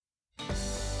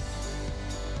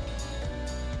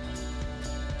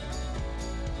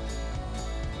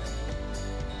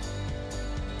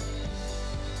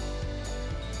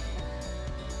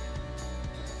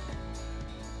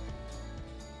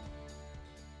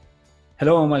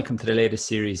Hello and welcome to the latest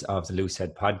series of the Loose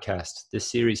Head podcast. This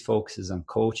series focuses on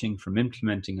coaching, from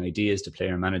implementing ideas to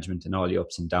player management and all the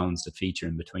ups and downs that feature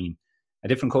in between. A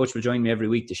different coach will join me every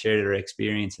week to share their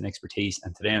experience and expertise,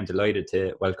 and today I'm delighted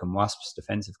to welcome Wasps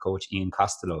defensive coach Ian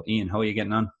Costello. Ian, how are you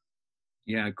getting on?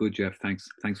 Yeah, good, Jeff. Thanks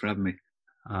for having me.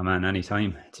 Oh man,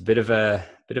 anytime. It's a bit of a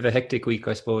hectic week,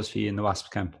 I suppose, for you in the Wasps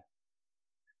camp.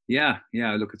 Yeah.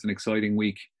 Look, it's an exciting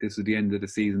week. This is the end of the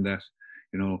season that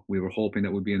we were hoping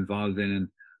that we'd be involved in, and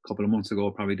a couple of months ago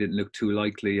probably didn't look too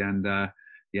likely. And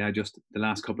just the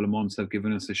last couple of months have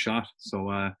given us a shot.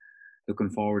 So looking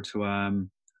forward to I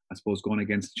suppose going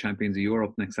against the champions of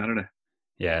Europe next Saturday.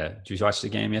 Yeah, did you watch the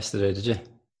game yesterday? Did you?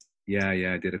 Yeah,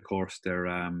 I did. Of course, they're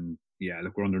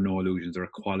look, we're under no illusions. They're a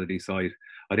quality side.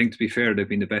 I think, to be fair, they've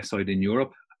been the best side in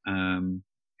Europe.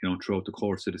 Throughout the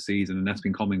course of the season, and that's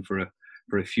been coming for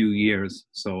a few years.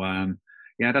 So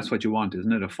that's what you want,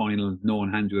 isn't it? A final, no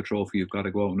one hand you a trophy, you've got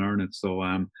to go out and earn it. So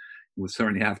we'll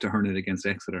certainly have to earn it against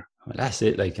Exeter. Well, that's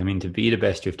it. To be the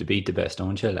best, you have to beat the best,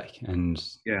 don't you?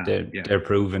 They're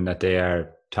proving that they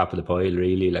are top of the pile,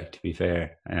 really. To be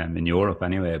fair, in Europe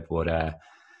anyway. But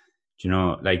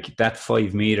that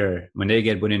 5 meter, when they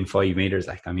get within 5 meters,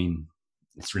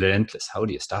 it's relentless. How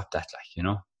do you stop that?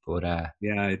 But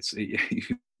it's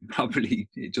probably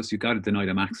just, you got to deny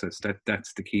them access.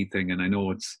 That's the key thing. And I know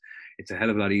it's a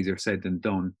hell of a lot easier said than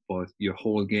done, but your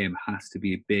whole game has to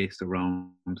be based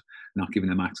around not giving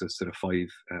them access to the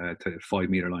 5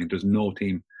 meter line. There's no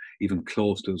team even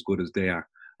close to as good as they are,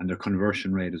 and their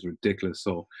conversion rate is ridiculous.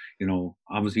 So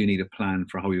obviously you need a plan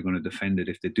for how you're going to defend it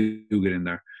if they do get in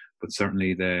there. But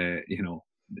certainly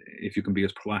if you can be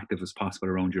as proactive as possible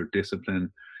around your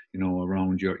discipline,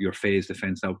 around your phase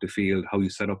defense out the field, how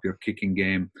you set up your kicking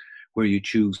game, where you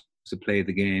choose to play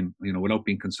the game, without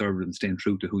being conservative and staying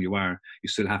true to who you are, you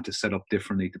still have to set up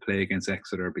differently to play against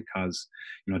Exeter, because,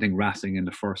 I think Racing in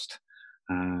the first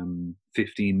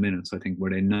 15 minutes, I think, were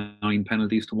they 9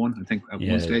 penalties to 1, I think, at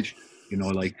one stage.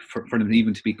 For them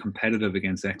even to be competitive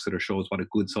against Exeter shows what a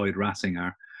good side Racing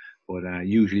are. But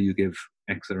usually you give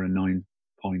Exeter a 9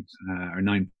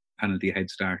 penalty head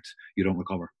start, you don't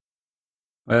recover.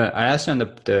 Well, I asked you on the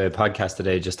podcast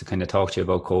today just to kind of talk to you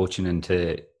about coaching and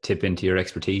to tip into your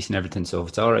expertise and everything. So if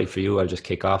it's all right for you, I'll just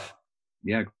kick off.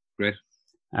 Yeah, great.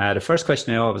 The first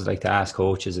question I always like to ask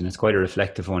coaches, and it's quite a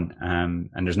reflective one, and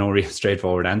there's no real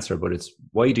straightforward answer, but it's,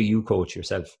 why do you coach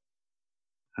yourself?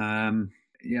 I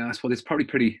suppose it's probably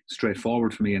pretty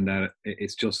straightforward for me, in that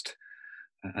it's just,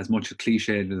 as much a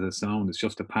cliche as it sounds, it's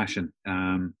just a passion.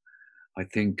 I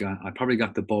think I probably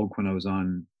got the bug when I was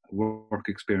on work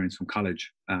experience from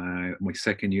college. My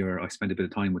second year, I spent a bit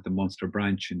of time with the Munster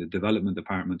branch in the development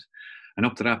department, and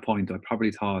up to that point I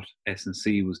probably thought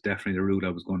S&C was definitely the route I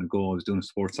was going to go. I was doing a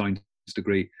sports science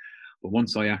degree, but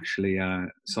once I actually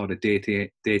saw the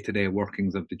day-to-day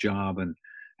workings of the job and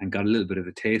got a little bit of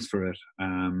a taste for it,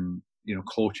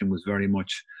 coaching was very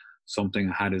much something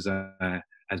I had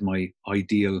as my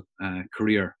ideal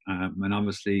career, and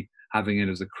obviously having it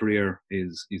as a career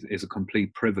is a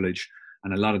complete privilege.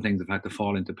 And a lot of things have had to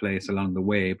fall into place along the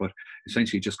way, but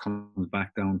essentially it just comes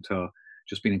back down to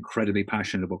just being incredibly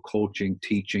passionate about coaching,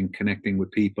 teaching, connecting with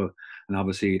people, and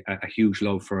obviously a huge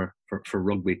love for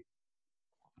rugby.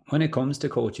 When it comes to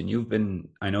coaching,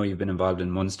 I know you've been involved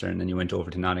in Munster, and then you went over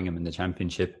to Nottingham in the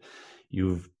Championship.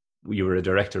 You were a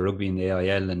director of rugby in the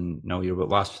AIL, and now you're with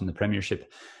Wasps in the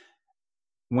Premiership.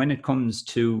 When it comes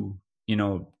to,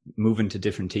 moving to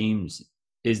different teams,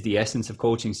 is the essence of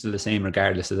coaching still the same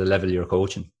regardless of the level you're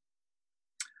coaching?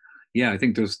 Yeah, I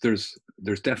think there's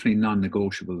definitely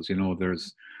non-negotiables.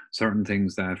 There's certain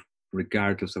things that,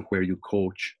 regardless of where you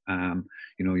coach,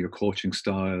 your coaching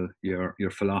style,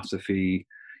 your philosophy,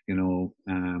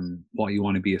 what you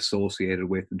want to be associated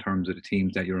with in terms of the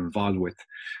teams that you're involved with,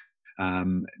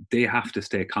 they have to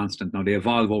stay constant. Now, they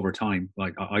evolve over time.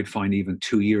 Like I'd find even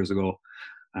 2 years ago,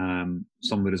 some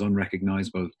of it is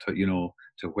unrecognizable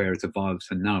to where it's evolved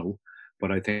to now.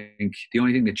 But I think the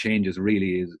only thing that changes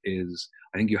really is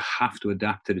I think you have to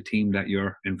adapt to the team that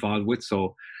you're involved with.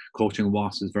 So coaching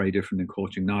Wasps is very different than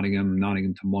coaching Nottingham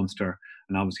to Munster,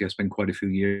 and obviously I spent quite a few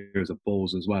years at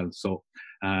Bowes as well. So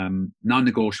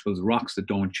non-negotiables, rocks that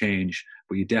don't change,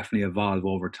 but you definitely evolve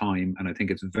over time. And I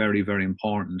think it's very, very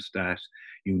important that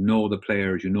the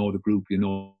players, the group,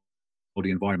 the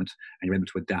environment, and you're able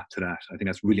to adapt to that. I think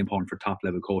that's really important for top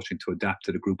level coaching, to adapt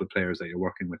to the group of players that you're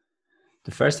working with.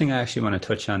 The first thing I actually want to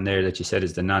touch on there that you said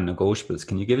is the non-negotiables.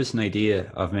 Can you give us an idea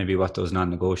of maybe what those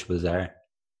non-negotiables are?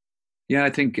 Yeah,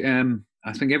 I think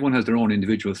everyone has their own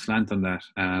individual slant on that.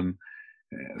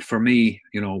 For me,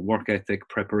 work ethic,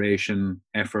 preparation,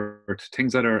 effort,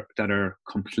 things that are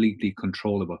completely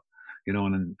controllable.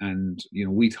 and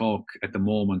we talk at the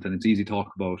moment, and it's easy to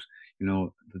talk about,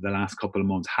 the last couple of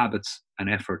months. Habits and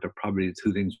effort are probably the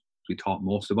two things we talk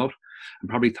most about, and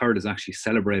probably third is actually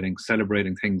celebrating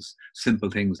things, simple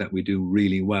things that we do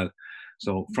really well.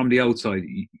 So from the outside,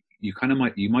 you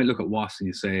might look at Wasps and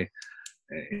you say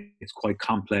it's quite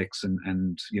complex,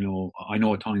 and I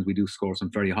know at times we do score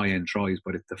some very high end tries,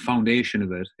 but if the foundation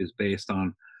of it is based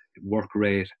on work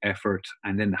rate, effort,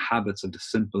 and then the habits of the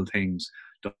simple things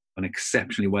done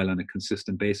exceptionally well on a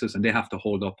consistent basis, and they have to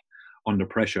hold up under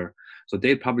pressure. So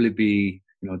they'd probably be,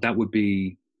 that would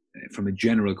be, from a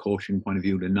general coaching point of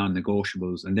view, the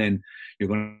non-negotiables. And then you're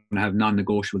going to have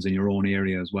non-negotiables in your own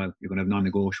area as well. You're going to have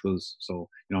non-negotiables. So,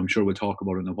 I'm sure we'll talk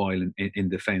about it in a while. In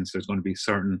defence, there's going to be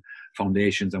certain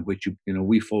foundations on which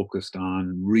we focused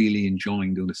on really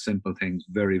enjoying doing the simple things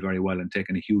very, very well and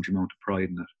taking a huge amount of pride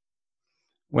in it.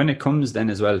 When it comes then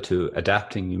as well to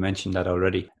adapting, you mentioned that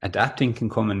already. Adapting can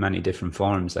come in many different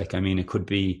forms. It could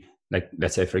be, like,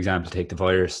 let's say, for example, take the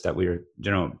virus that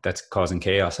that's causing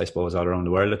chaos, I suppose, all around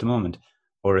the world at the moment.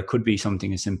 Or it could be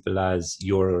something as simple as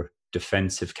your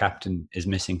defensive captain is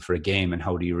missing for a game, and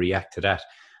how do you react to that?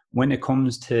 When it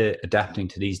comes to adapting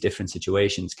to these different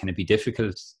situations, can it be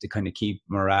difficult to kind of keep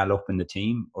morale up in the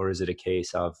team? Or is it a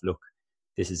case of, look,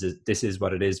 this is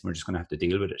what it is, we're just going to have to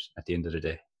deal with it at the end of the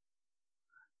day?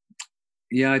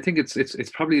 Yeah, I think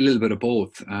it's probably a little bit of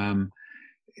both.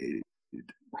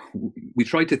 We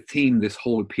tried to theme this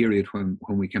whole period when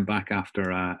we came back after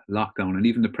lockdown, and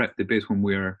even the bit when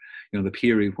the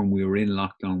period when we were in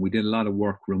lockdown, we did a lot of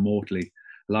work remotely,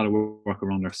 a lot of work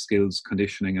around our skills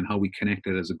conditioning and how we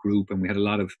connected as a group, and we had a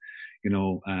lot of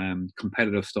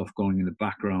competitive stuff going in the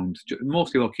background,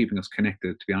 mostly about keeping us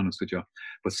connected, to be honest with you.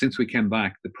 But since we came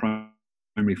back, the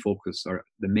primary focus, or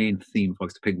the main theme, if I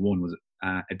was to pick one, was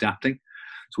adapting.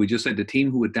 So we just said the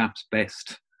team who adapts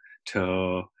best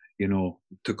to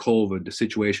COVID, the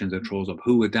situations that throws up,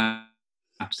 who adapts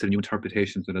to the new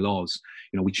interpretations of the laws.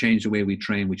 We changed the way we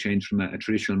train. We changed from a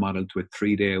traditional model to a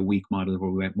 3-day-a-week model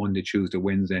where we went Monday, Tuesday,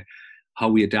 Wednesday. How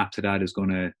we adapt to that is going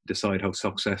to decide how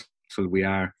successful we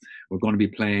are. We're going to be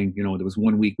playing, there was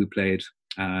 1 week we played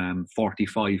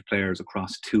 45 players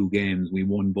across 2 games. We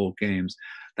won both games.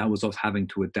 That was us having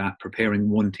to adapt, preparing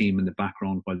one team in the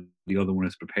background while the other one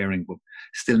is preparing, but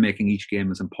still making each game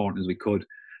as important as we could.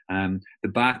 The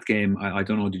Bath game, I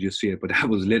don't know, did you see it? But that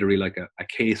was literally like a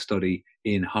case study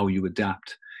in how you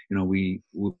adapt. We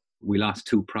lost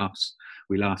 2 props.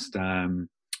 We lost a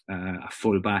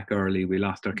full back early. We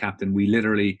lost our captain. We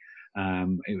literally,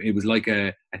 it was like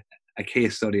a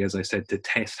case study, as I said, to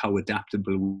test how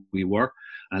adaptable we were.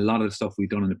 And a lot of the stuff we'd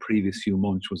done in the previous few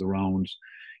months was around,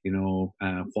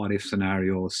 what if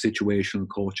scenarios, situational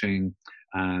coaching,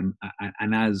 and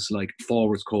as like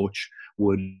forwards coach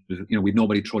would, we'd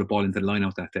nobody throw the ball into the line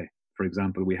out that day. For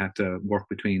example, we had to work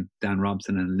between Dan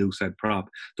Robson and loose head prop.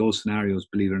 Those scenarios,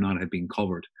 believe it or not, had been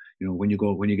covered. When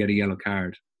you get a yellow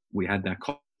card, we had that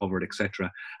covered,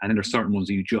 etc. And then there's certain ones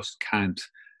that you just can't,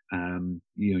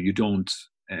 you don't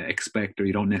expect, or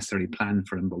you don't necessarily plan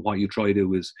for them. But what you try to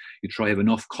do is you try to have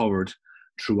enough covered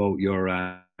throughout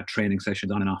your training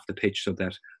sessions on and off the pitch, so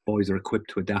that boys are equipped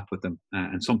to adapt with them.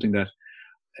 And something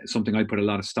I put a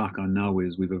lot of stock on now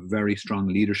is we have a very strong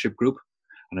leadership group.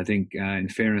 And I think, in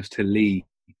fairness to Lee,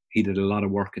 he did a lot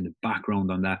of work in the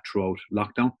background on that throughout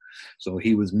lockdown. So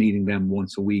he was meeting them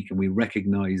once a week, and we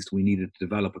recognized we needed to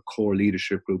develop a core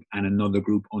leadership group and another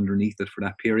group underneath it for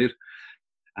that period.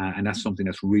 And that's something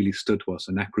that's really stood to us.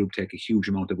 And that group take a huge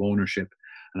amount of ownership.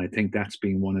 And I think that's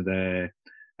been one of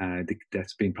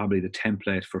that's been probably the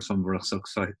template for some of our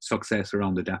success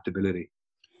around adaptability.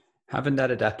 Having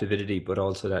that adaptability, but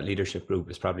also that leadership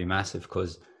group, is probably massive,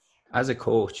 because as a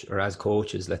coach, or as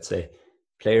coaches, let's say,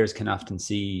 players can often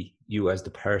see you as the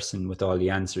person with all the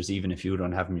answers, even if you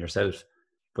don't have them yourself.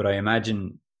 But I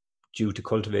imagine, due to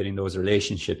cultivating those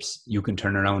relationships, you can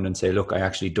turn around and say, look, I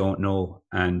actually don't know,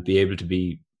 and be able to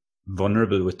be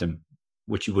vulnerable with them,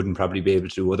 which you wouldn't probably be able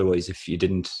to do otherwise if you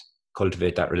didn't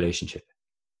cultivate that relationship.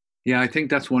 Yeah, I think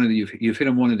that's you've hit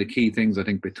on one of the key things, I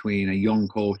think, between a young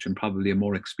coach and probably a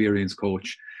more experienced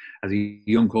coach. As a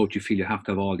young coach, you feel you have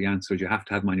to have all the answers. You have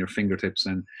to have them on your fingertips.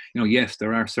 And, yes,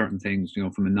 there are certain things,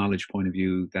 from a knowledge point of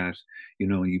view that, you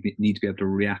need to be able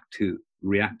to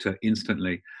react to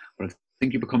instantly. But I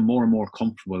think you become more and more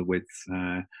comfortable with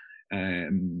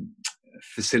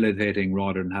facilitating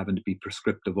rather than having to be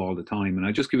prescriptive all the time. And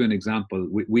I just give you an example.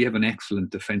 We have an excellent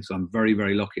defense. I'm very,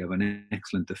 very lucky. I have an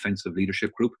excellent defensive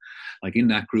leadership group. Like in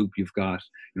that group, you've got,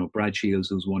 Brad Shields,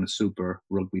 who's won a Super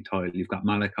Rugby title. You've got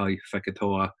Malachi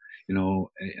Fekitoa,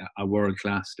 a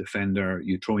world-class defender.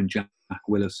 You throw in Jack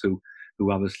Willis, who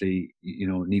who obviously,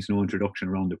 needs no introduction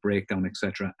around the breakdown,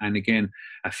 etc. And again,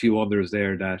 a few others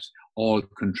there that all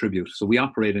contribute. So we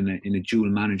operate in a dual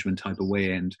management type of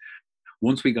way. And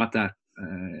once we got that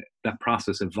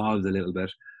process evolved a little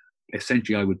bit,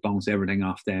 essentially I would bounce everything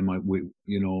off them. I would,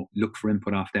 look for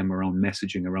input off them around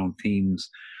messaging, around themes.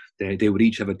 They would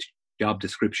each have a job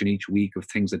description each week of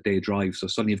things that they drive. So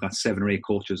suddenly you've got 7 or 8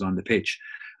 coaches on the pitch.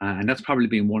 And that's probably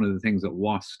been one of the things at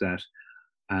Wasps that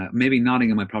maybe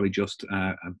Nottingham, I probably just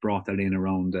brought that in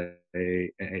around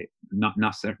not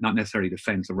necessarily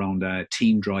defence, around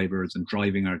team drivers and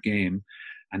driving our game.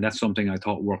 And that's something I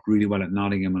thought worked really well at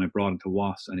Nottingham, and I brought it to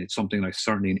Wasps. And it's something like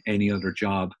certainly in any other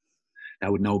job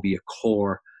that would now be a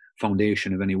core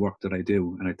foundation of any work that I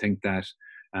do. And I think that,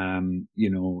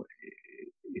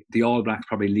 the All Blacks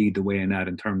probably lead the way in that,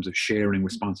 in terms of sharing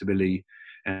responsibility,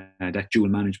 that dual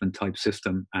management type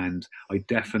system. And I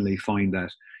definitely find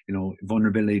that,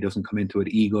 vulnerability doesn't come into it,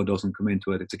 ego doesn't come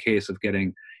into it. It's a case of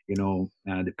getting,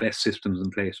 the best systems in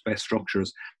place, best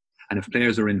structures. And if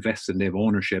players are invested and they have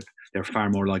ownership, they're far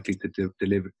more likely to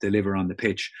deliver on the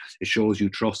pitch. It shows you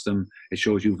trust them. It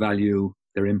shows you value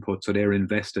their input, so they're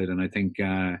invested. And I think,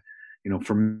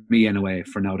 for me anyway,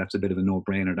 for now, that's a bit of a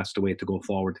no-brainer. That's the way to go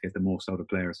forward to get the most out of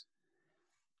players.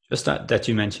 Just that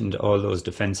you mentioned all those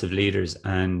defensive leaders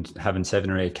and having 7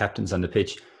 or 8 captains on the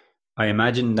pitch. I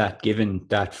imagine that giving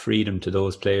that freedom to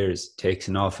those players takes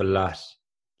an awful lot,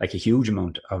 like a huge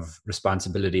amount of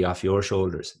responsibility off your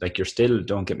shoulders. Like, you're still,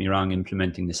 don't get me wrong,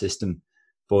 implementing the system,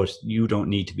 but you don't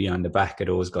need to be on the back of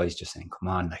those guys just saying, come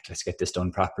on, like, let's get this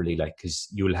done properly. Like, because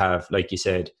you'll have, like you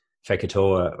said,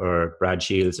 Fekitoa or Brad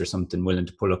Shields or something willing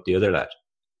to pull up the other lad.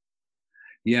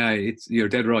 Yeah, you're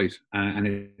dead right. And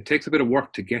it takes a bit of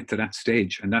work to get to that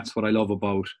stage. And that's what I love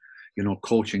about,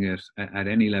 coaching it at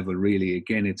any level, really.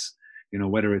 Again, it's,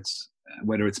 whether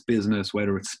it's business,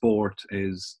 whether it's sport,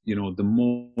 is, the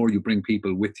more you bring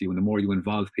people with you and the more you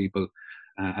involve people,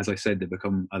 as I said, they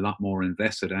become a lot more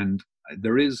invested. And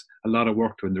there is a lot of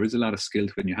work to it, and there is a lot of skill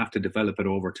to it, and you have to develop it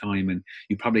over time, and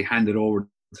you probably hand it over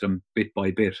to them bit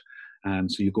by bit.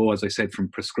 So you go, as I said, from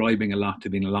prescribing a lot to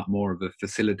being a lot more of a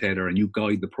facilitator, and you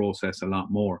guide the process a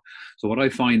lot more. So what I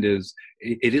find is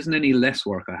it isn't any less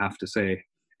work, I have to say.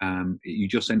 You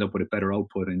just end up with a better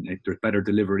output, and there's better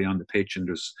delivery on the pitch, and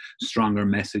there's stronger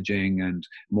messaging and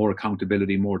more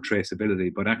accountability, more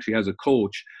traceability. But actually, as a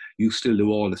coach, you still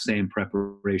do all the same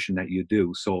preparation that you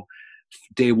do. So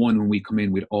day one, when we come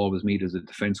in, we'd always meet as a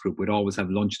defence group. We'd always have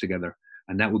lunch together.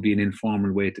 And that would be an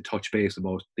informal way to touch base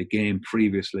about the game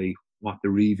previously, what the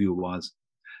review was,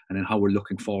 and then how we're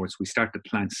looking forward. So we start to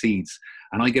plant seeds.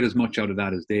 And I get as much out of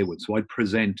that as they would. So I'd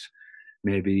present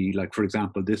maybe, like, for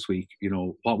example, this week,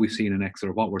 what we've seen in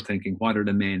Exeter, what we're thinking, what are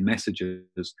the main messages,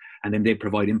 and then they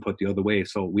provide input the other way.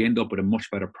 So we end up with a much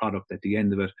better product at the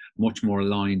end of it, much more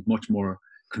aligned, much more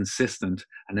consistent,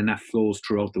 and then that flows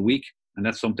throughout the week. And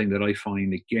that's something that I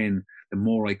find, again, the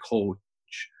more I coach,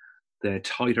 the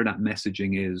tighter that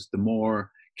messaging is, the more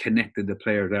connected the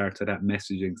players are to that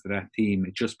messaging, to that team.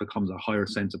 It just becomes a higher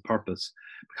sense of purpose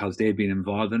because they've been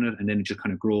involved in it, and then it just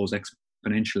kind of grows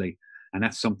exponentially. And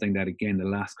that's something that, again, the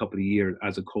last couple of years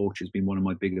as a coach has been one of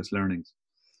my biggest learnings.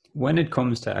 When it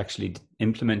comes to actually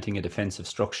implementing a defensive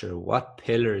structure, what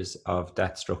pillars of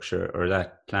that structure or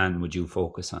that plan would you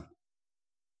focus on?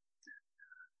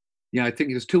 Yeah, I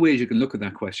think there's 2 ways you can look at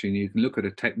that question. You can look at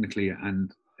it technically,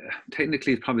 and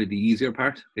technically is probably the easier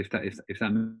part, if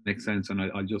that makes sense. And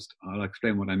I'll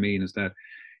explain what I mean. Is that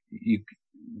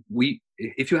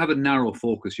if you have a narrow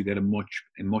focus, you get a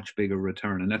much bigger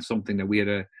return, and that's something that we had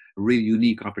a really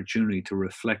unique opportunity to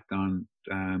reflect on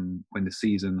when the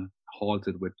season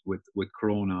halted with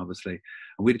Corona, obviously,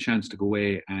 and we had a chance to go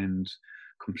away and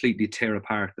completely tear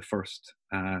apart the first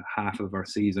half of our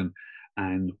season.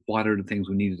 And what are the things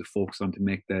we needed to focus on to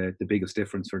make the biggest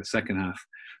difference for the second half?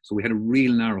 So we had a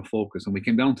real narrow focus, and we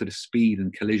came down to the speed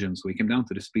and collisions. So we came down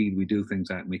to the speed we do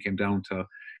things at, and we came down to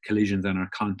collisions and our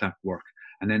contact work.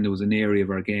 And then there was an area of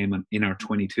our game in our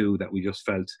 22 that we just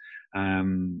felt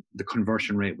the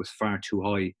conversion rate was far too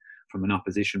high from an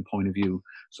opposition point of view.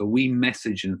 So we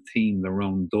messaged and themed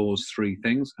around those 3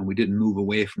 things, and we didn't move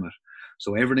away from it.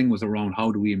 So everything was around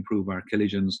how do we improve our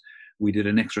collisions. We did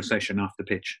an extra session off the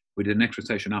pitch. By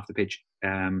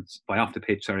off the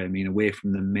pitch, I mean away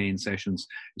from the main sessions.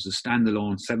 It was a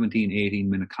standalone 17,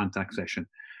 18-minute contact session.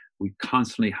 We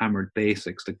constantly hammered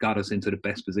basics that got us into the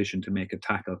best position to make a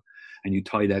tackle. And you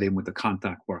tie that in with the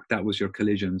contact work. That was your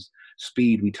collisions.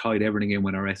 Speed, we tied everything in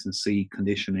with our S&C,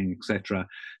 conditioning, etc.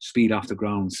 Speed off the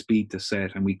ground, speed to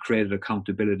set. And we created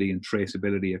accountability and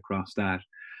traceability across that.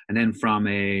 And then from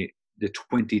the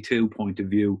 22 point of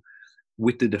view,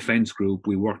 with the defence group,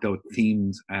 we worked out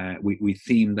themes. We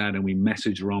themed that and we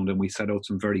messaged around and we set out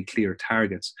some very clear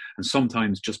targets. And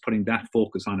sometimes just putting that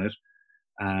focus on it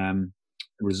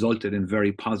resulted in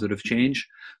very positive change.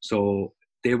 So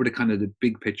they were the kind of the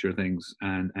big picture things,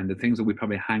 and the things that we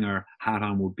probably hang our hat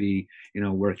on would be,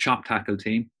 we're a chop tackle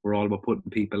team. We're all about putting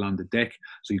people on the deck.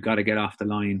 So you've got to get off the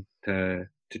line to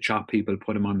chop people,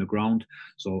 put them on the ground.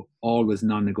 So always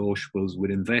non-negotiables.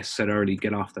 We'd invest, set early,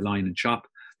 get off the line and chop.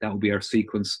 That would be our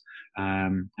sequence.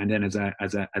 And then as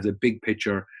a big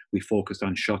picture, we focused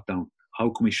on shutdown. How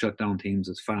can we shut down teams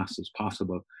as fast as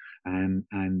possible? And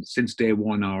since day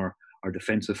one, our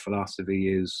defensive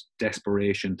philosophy is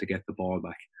desperation to get the ball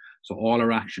back. So all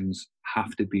our actions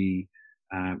have to be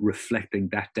reflecting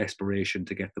that desperation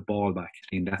to get the ball back.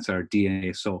 And that's our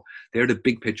DNA. So they're the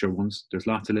big picture ones. There's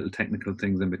lots of little technical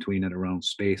things in between it, around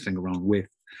spacing, around width,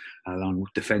 around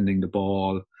defending the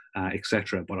ball,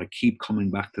 etc. But I keep coming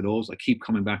back to those. I keep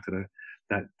coming back to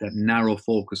that narrow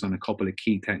focus on a couple of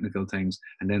key technical things,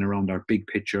 and then around our big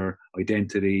picture,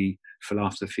 identity,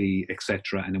 philosophy,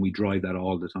 etc. And then we drive that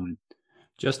all the time.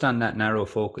 Just on that narrow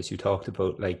focus, you talked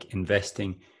about like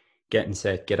investing, getting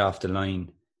set, get off the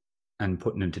line, and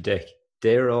putting them to deck.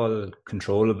 They're all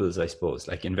controllables, I suppose.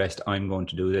 Like invest, I'm going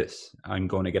to do this. I'm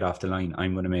going to get off the line.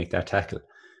 I'm going to make that tackle.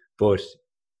 But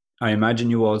I imagine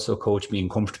you also coach being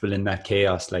comfortable in that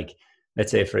chaos. Like,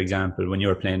 let's say, for example, when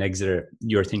you're playing Exeter,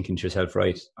 you're thinking to yourself,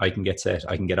 right, I can get set,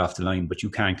 I can get off the line, but you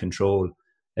can't control,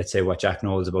 let's say, what Jack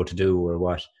Noel's about to do or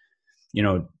what,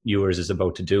 yours is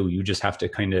about to do. You just have to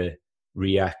kind of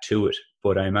react to it.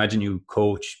 But I imagine you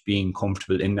coach being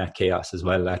comfortable in that chaos as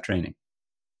well, that training.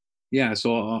 Yeah,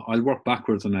 so I'll work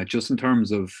backwards on that, just in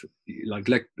terms of like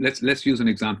let's use an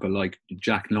example like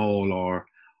Jack Noel or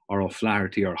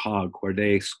O'Flaherty or Hogg, where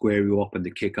they square you up and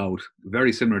they kick out.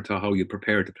 Very similar to how you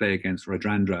prepare to play against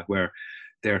Radradra, where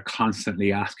they're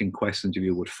constantly asking questions of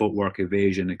you with footwork,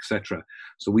 evasion, etc.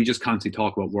 So we just constantly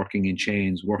talk about working in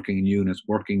chains, working in units,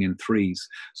 working in threes.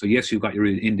 So yes, you've got your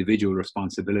individual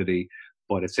responsibility,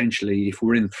 but essentially, if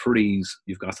we're in threes,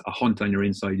 you've got a hunt on your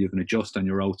inside, you can adjust on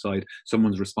your outside,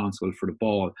 someone's responsible for the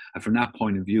ball. And from that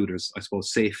point of view, there's, I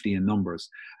suppose, safety in numbers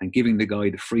and giving the guy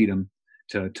the freedom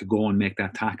to go and make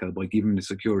that tackle by giving him the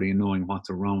security and knowing what's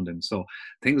around him. So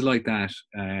things like that,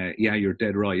 yeah, you're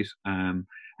dead right. And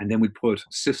then we put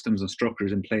systems and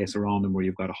structures in place around them where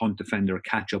you've got a hunt defender, a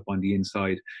catch up on the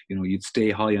inside. You'd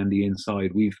stay high on the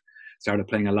inside. We've started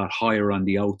playing a lot higher on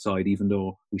the outside, even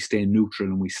though we stay neutral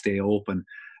and we stay open.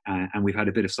 And we've had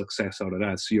a bit of success out of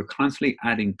that. So you're constantly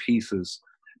adding pieces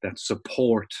that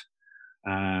support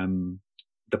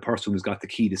the person who's got the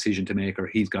key decision to make, or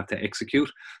he's got to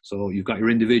execute. So you've got your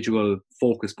individual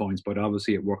focus points, but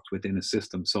obviously it works within a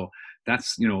system. So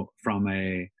that's, from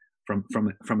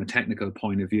a technical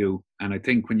point of view. And I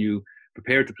think when you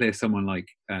prepare to play someone like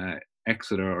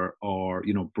Exeter or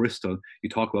Bristol, you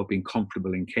talk about being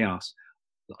comfortable in chaos.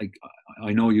 Like,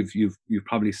 I know you've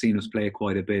probably seen us play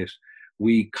quite a bit.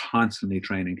 We constantly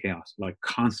train in chaos, like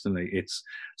constantly. It's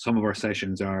some of our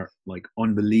sessions are like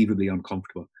unbelievably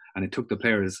uncomfortable, and it took the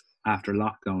players after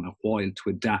lockdown a while to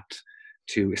adapt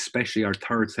to, especially our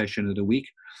third session of the week.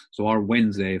 So our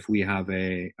Wednesday, if we have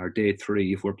our day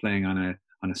 3, if we're playing on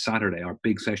a Saturday, our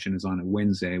big session is on a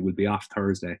Wednesday. We'll be off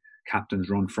Thursday. Captains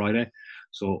run Friday.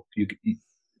 So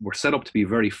we're set up to be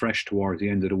very fresh towards the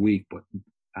end of the week, but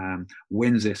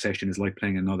Wednesday session is like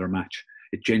playing another match.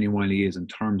 It genuinely is, in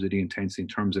terms of the intensity, in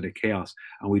terms of the chaos.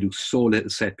 And we do so little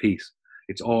set piece.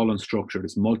 It's all unstructured.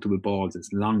 It's multiple balls.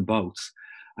 It's long bouts.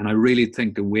 And I really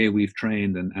think the way we've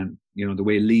trained and the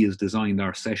way Lee has designed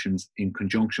our sessions in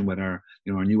conjunction with our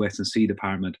new S&C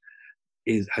department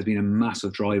has been a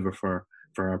massive driver for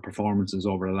our performances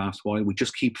over the last while. We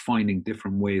just keep finding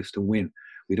different ways to win.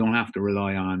 We don't have to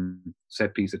rely on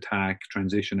set piece attack,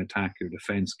 transition attack, your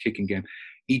defense, kicking game.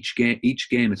 Each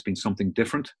game it's been something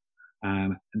different.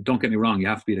 And don't get me wrong, you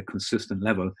have to be at a consistent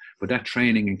level, but that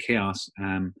training in chaos,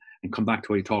 and come back to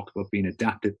what you talked about being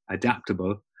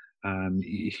adaptable.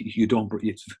 You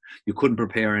couldn't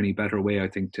prepare any better way, I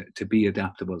think, to be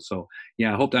adaptable. So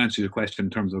yeah, I hope that answers your question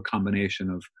in terms of a combination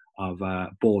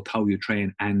of both how you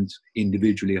train and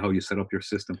individually how you set up your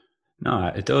system.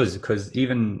 No, it does, because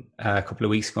even a couple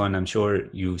of weeks ago, and I'm sure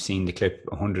you've seen the clip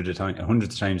hundreds of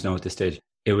times now at this stage,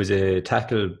 it was a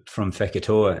tackle from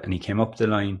Fekitoa, and he came up the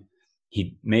line.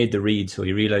 He made the read, so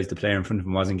he realised the player in front of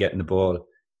him wasn't getting the ball,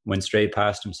 went straight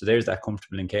past him. So there's that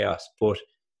comfortable in chaos. But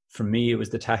for me, it was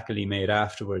the tackle he made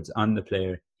afterwards on the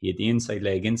player. He had the inside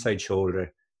leg, inside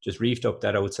shoulder, just reefed up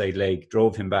that outside leg,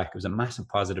 drove him back. It was a massive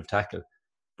positive tackle.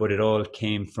 But it all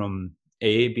came from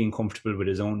A, being comfortable with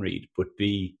his own read, but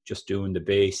B, just doing the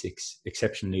basics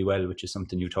exceptionally well, which is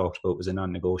something you talked about was a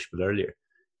non-negotiable earlier.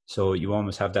 So you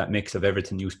almost have that mix of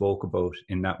everything you spoke about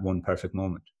in that one perfect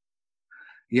moment.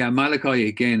 Yeah, Malachi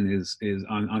again is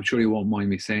I'm sure you won't mind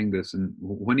me saying this. And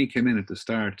when he came in at the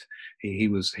start, he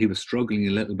was struggling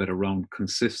a little bit around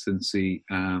consistency.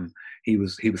 He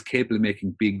was capable of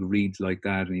making big reads like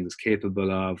that, and he was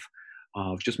capable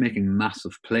of just making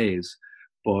massive plays.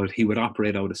 But he would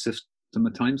operate out of system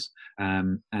at times.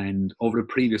 And over the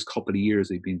previous couple of years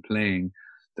he'd been playing,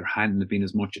 there hadn't been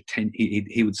as much attention.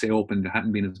 He would say open, there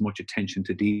hadn't been as much attention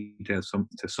to detail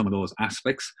to some of those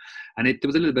aspects, and there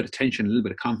was a little bit of tension, a little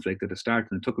bit of conflict at the start,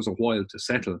 and it took us a while to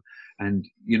settle. And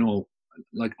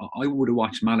like I would have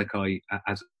watched Malachi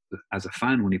as a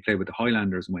fan when he played with the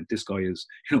Highlanders and went, this guy is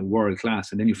world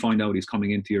class. And then you find out he's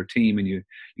coming into your team, and you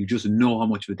just know how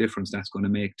much of a difference that's going to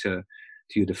make to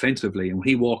you defensively. And when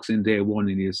he walks in day one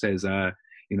and he says, I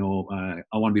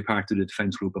want to be part of the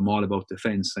defence group, I'm all about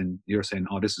defence, and you're saying,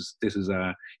 oh, this is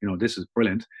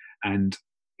brilliant. And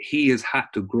he has had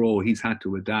to grow, he's had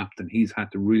to adapt, and he's had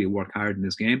to really work hard in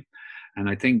this game. And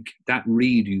I think that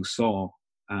read you saw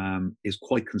is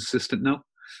quite consistent now.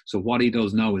 So what he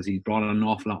does now is he's brought an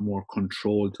awful lot more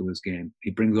control to his game.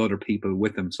 He brings other people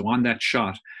with him. So on that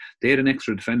shot, they had an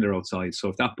extra defender outside. So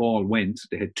if that ball went,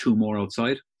 they had two more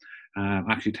outside.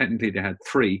 Actually, technically, they had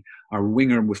three. Our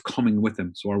winger was coming with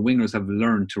him. So our wingers have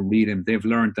learned to read him. They've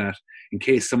learned that in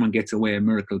case someone gets away a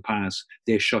miracle pass,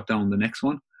 they shut down the next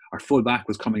one. Our fullback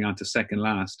was coming on to second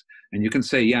last. And you can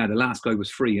say, yeah, the last guy was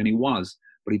free, and he was,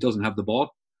 but he doesn't have the ball.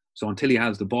 So until he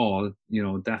has the ball,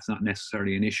 that's not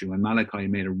necessarily an issue. And Malachi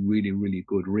made a really, really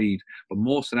good read. But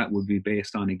most of that would be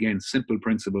based on, again, simple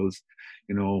principles.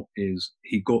 Is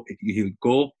he'll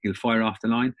fire off the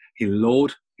line, he'll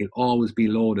load, he'll always be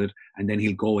loaded, and then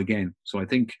he'll go again. So I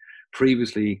think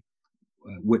previously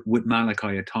with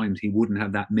Malachi at times, he wouldn't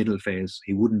have that middle phase.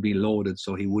 He wouldn't be loaded,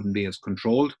 so he wouldn't be as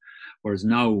controlled. Whereas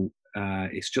now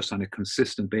it's just on a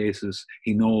consistent basis.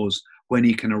 He knows when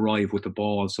he can arrive with the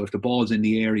ball. So if the ball's in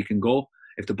the air, he can go.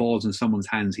 If the ball's in someone's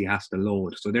hands, he has to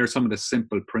load. So there are some of the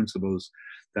simple principles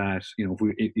that,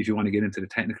 if you want to get into the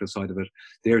technical side of it,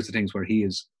 there's the things where he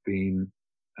has been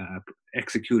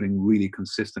executing really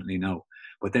consistently now.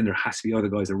 But then there has to be other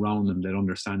guys around him that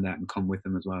understand that and come with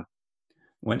him as well.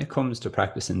 When it comes to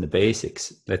practicing the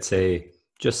basics, let's say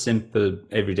just simple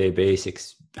everyday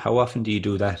basics, how often do you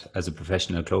do that as a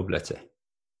professional club, let's say?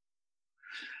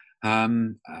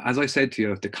 As I said to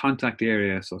you, the contact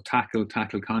area, so tackle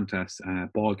contest,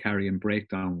 ball carry and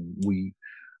breakdown,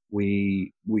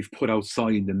 we've put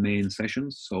outside the main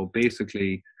sessions. So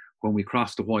basically, when we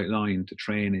cross the white line to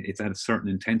train, it's at a certain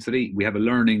intensity. We have a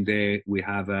learning day, we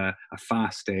have a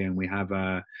fast day, and we have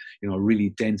a really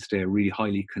dense day, a really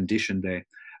highly conditioned day.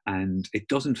 And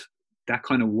that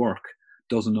kind of work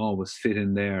doesn't always fit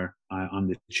in there on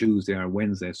the Tuesday or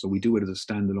Wednesday. So we do it as a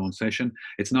standalone session.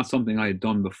 It's not something I had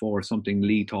done before, something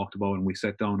Lee talked about, and we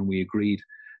sat down and we agreed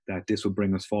that this would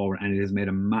bring us forward, and it has made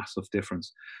a massive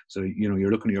difference. So, you're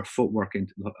looking at your footwork, and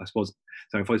I suppose,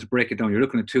 if I was to break it down, you're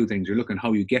looking at two things. You're looking at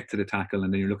how you get to the tackle,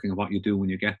 and then you're looking at what you do when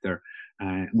you get there.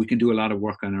 We can do a lot of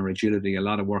work on our agility, a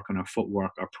lot of work on our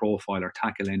footwork, our profile, our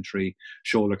tackle entry,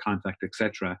 shoulder contact,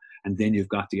 etc. And then you've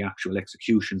got the actual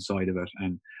execution side of it,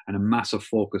 and a massive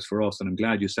focus for us. And I'm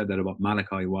glad you said that about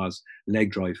Malachi, was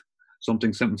leg drive.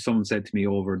 Something someone said to me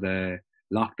over the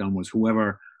lockdown was,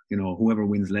 whoever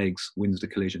wins legs wins the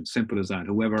collision. Simple as that.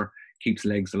 Whoever keeps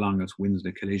legs the longest wins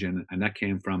the collision. And that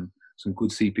came from some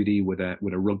good CPD with a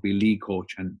rugby league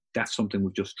coach. And that's something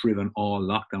we've just driven all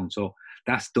lockdown. So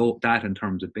that's that in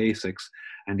terms of basics.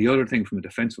 And the other thing from a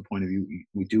defensive point of view,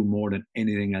 we do more than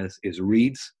anything else is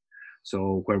reads.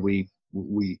 So where we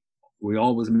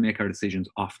always make our decisions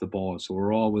off the ball. So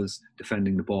we're always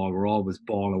defending the ball. We're always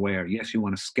ball aware. Yes, you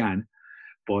want to scan,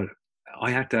 but I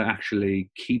had to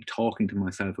actually keep talking to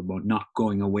myself about not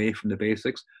going away from the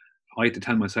basics. I had to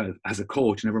tell myself, as a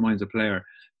coach, never mind as a player,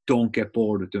 don't get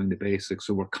bored of doing the basics.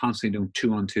 So we're constantly doing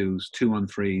 2-on-2s,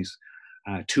 2-on-3s,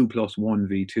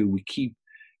 2+1v2. We keep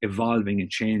evolving and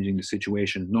changing the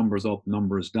situation, numbers up,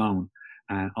 numbers down.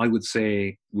 And I would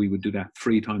say we would do that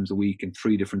 3 times a week in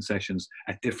 3 different sessions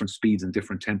at different speeds and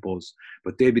different tempos.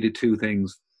 But they'd be the two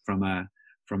things from a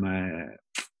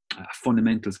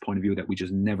fundamentals point of view that we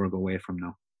just never go away from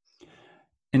now.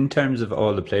 In terms of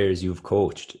all the players you've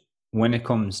coached, when it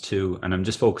comes to, and I'm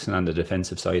just focusing on the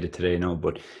defensive side of today now,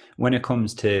 but when it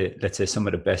comes to, let's say, some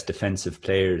of the best defensive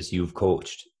players you've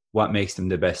coached, what makes them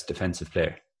the best defensive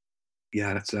player?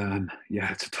 Yeah, it's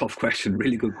a tough question.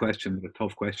 Really good question, but a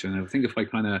tough question. I think if I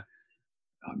kind of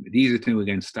the easiest thing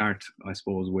again start, I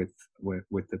suppose, with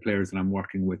the players that I'm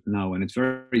working with now, and it's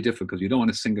very, very difficult because you don't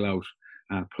want to single out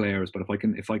players. But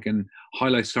if I can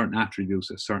highlight certain attributes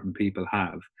that certain people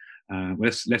have,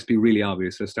 let's be really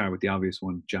obvious. Let's start with the obvious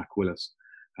one, Jack Willis.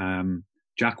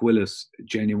 Jack Willis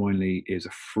genuinely is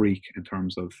a freak in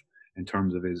terms of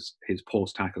his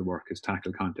post tackle work, his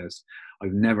tackle contest.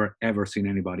 I've never ever seen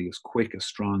anybody as quick, as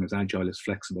strong, as agile, as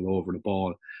flexible over the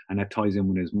ball, and that ties in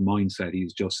with his mindset.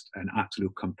 He's just an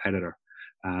absolute competitor,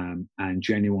 and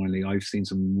genuinely, I've seen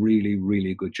some really,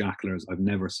 really good jacklers. I've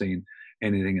never seen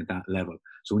anything at that level.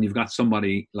 So when you've got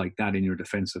somebody like that in your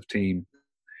defensive team,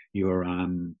 you're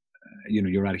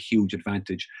you're at a huge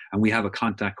advantage. And we have a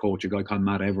contact coach, a guy called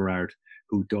Matt Everard,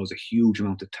 who does a huge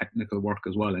amount of technical work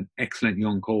as well. An excellent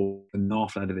young coach, an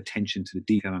awful lot of attention to the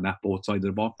detail on that both sides of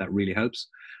the ball. That really helps.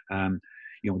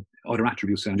 Other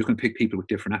attributes. I'm just going to pick people with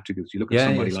different attributes. You look at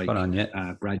somebody like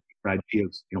Brad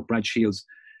Shields. Brad Shields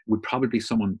would probably be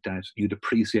someone that you'd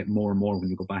appreciate more and more when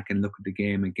you go back and look at the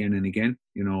game again and again.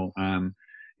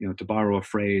 To borrow a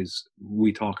phrase,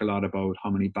 we talk a lot about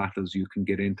how many battles you can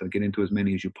get into as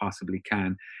many as you possibly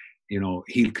can.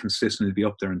 He'll consistently be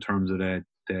up there in terms of the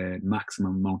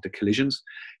maximum amount of collisions.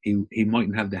 He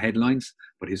mightn't have the headlines,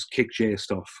 but his kick J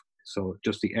stuff, so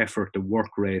just the effort, the work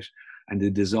rate, and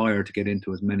the desire to get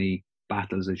into as many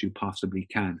battles as you possibly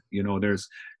can. There's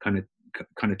kind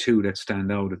of two that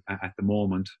stand out at the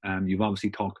moment. You've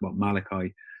obviously talked about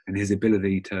Malachi and his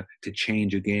ability to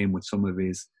change a game with some of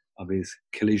his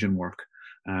collision work.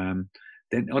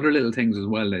 Then other little things as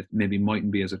well that maybe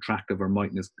mightn't be as attractive or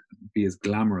mightn't be as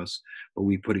glamorous, but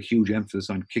we put a huge emphasis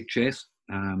on kick chase.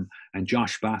 And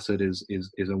Josh Bassett is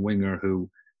a winger who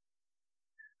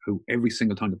every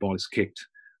single time the ball is kicked,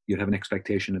 you'd have an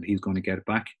expectation that he's going to get it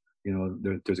back.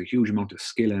 There's a huge amount of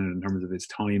skill in it in terms of his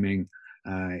timing,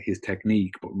 his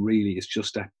technique, but really it's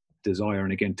just that desire.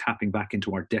 And again, tapping back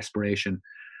into our desperation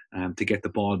to get the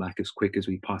ball back as quick as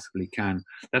we possibly can.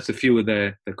 That's a few of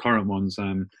the current ones.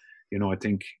 I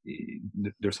think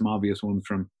there's some obvious ones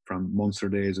from Munster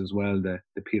days as well, the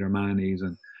Peter Mannies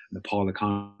and the Paul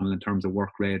O'Connell in terms of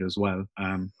work rate as well.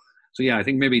 I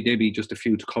think maybe they'd be just a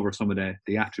few to cover some of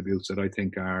the attributes that I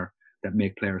think that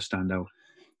make players stand out.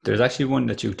 There's actually one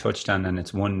that you touched on, and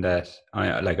it's one that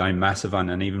I'm massive on,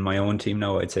 and even my own team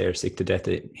now, I'd say, are sick to death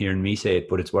of hearing me say it,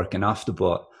 but it's working off the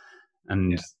ball.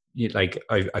 And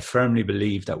I firmly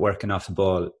believe that working off the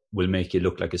ball will make you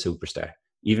look like a superstar.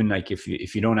 Even like if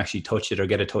you don't actually touch it or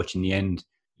get a touch in the end,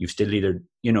 you've still either,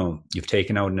 you've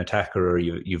taken out an attacker or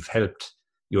you've helped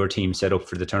your team set up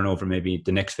for the turnover, maybe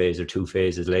the next phase or two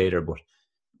phases later. But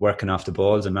working off the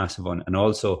ball is a massive one. And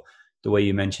also the way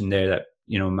you mentioned there that,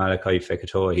 Malachi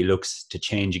Fekitoa, he looks to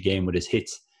change a game with his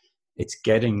hits. It's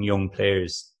getting young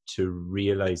players to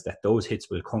realize that those hits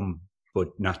will come, but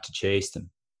not to chase them.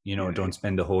 Don't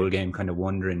spend the whole game kind of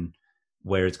wondering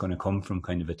where it's going to come from,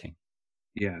 kind of a thing.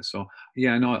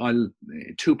 I'll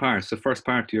two parts. The first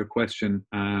part to your question,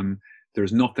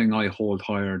 there's nothing I hold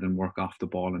higher than work off the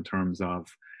ball in terms of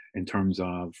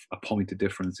a point of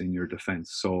difference in your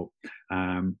defence. So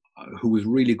who was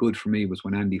really good for me was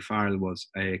when Andy Farrell was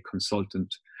a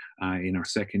consultant in our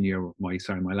second year, my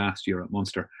last year at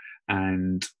Munster,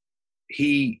 and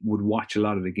he would watch a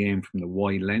lot of the game from the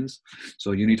wide lens.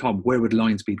 So you talk, where would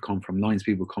line speed come from? Line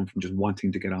speed would come from just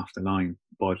wanting to get off the line.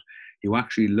 But you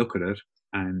actually look at it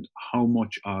and how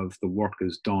much of the work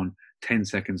is done 10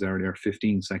 seconds earlier,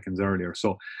 15 seconds earlier.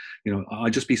 So, I'll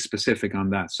just be specific on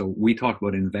that. So we talk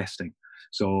about investing.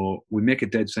 So we make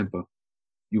it dead simple.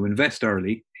 You invest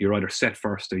early, you're either set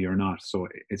first or you're not. So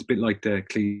it's a bit like the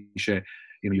cliche,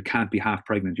 you can't be half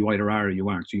pregnant. You either are or you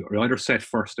aren't. So you're either set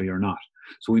first or you're not.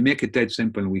 So we make it dead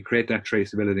simple and we create that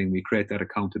traceability and we create that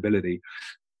accountability.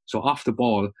 So off the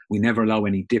ball, we never allow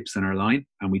any dips in our line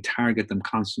and we target them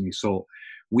constantly. So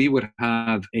we would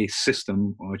have a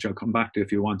system, which I'll come back to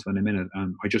if you want to in a minute.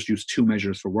 I just use two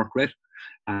measures for work rate.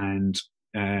 And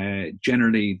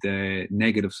generally the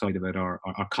negative side of it, or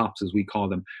cops as we call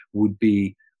them, would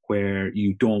be where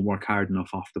you don't work hard enough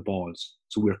off the balls.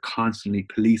 So we're constantly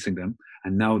policing them.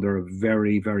 And now they're a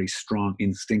very, very strong,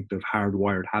 instinctive,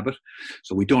 hardwired habit.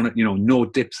 So we don't, no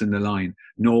dips in the line,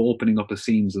 no opening up the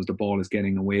seams as the ball is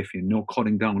getting away from you, no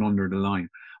cutting down under the line.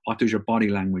 What is your body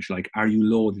language like? Are you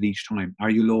loaded each time?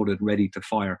 Are you loaded, ready to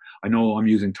fire? I know I'm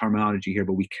using terminology here,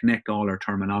 but we connect all our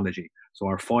terminology. So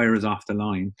our fire is off the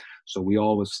line. So we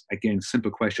always, again,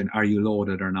 simple question, are you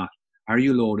loaded or not? Are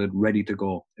you loaded, ready to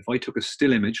go? If I took a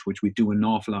still image, which we do an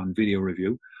awful lot in video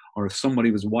review, or if somebody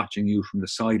was watching you from the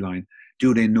sideline,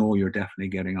 do they know you're definitely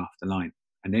getting off the line?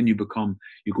 And then you go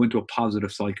into a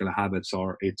positive cycle of habits,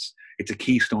 or it's a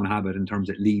keystone habit in terms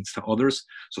it leads to others.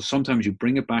 So sometimes you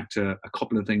bring it back to a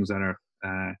couple of things that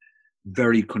are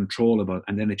very controllable,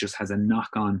 and then it just has a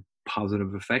knock-on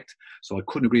positive effect. So I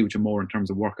couldn't agree with you more in terms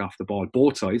of work off the ball,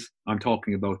 both sides. I'm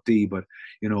talking about D, but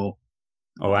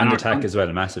and attack as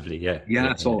well, massively.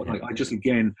 Yeah. So I just,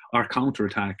 again, our counter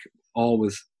attack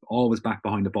always back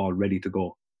behind the ball, ready to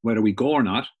go. Whether we go or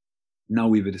not, now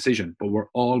we have a decision, but we're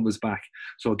always back.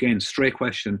 So again, straight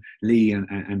question, Lee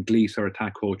and Glees, our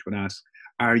attack coach, would ask,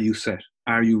 are you set?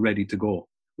 Are you ready to go?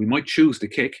 We might choose to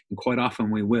kick, and quite often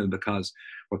we will, because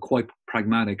we're quite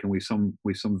pragmatic and we've some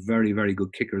very, very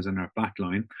good kickers in our back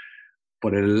line,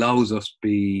 but it allows us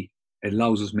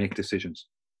make decisions.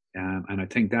 And I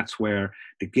think that's where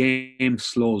the game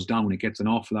slows down. It gets an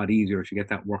awful lot easier if you get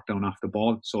that work done off the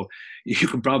ball. So you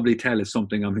can probably tell it's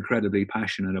something I'm incredibly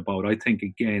passionate about. I think,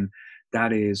 again,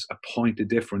 that is a point of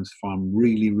difference from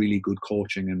really, really good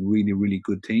coaching and really, really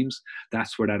good teams.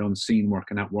 That's where that unseen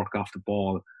work and that work off the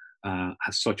ball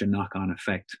has such a knock-on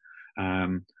effect.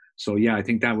 So yeah, I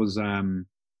think that was the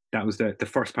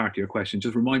first part of your question.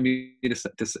 Just remind me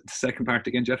the second part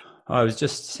again, Jeff. I was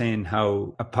just saying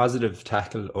how a positive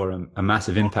tackle or a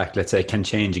massive impact, let's say, can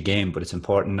change a game, but it's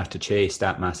important not to chase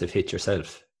that massive hit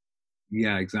yourself.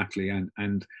 Yeah, exactly.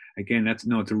 And again, it's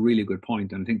a really good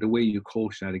point. And I think the way you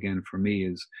coach that, again, for me,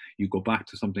 is you go back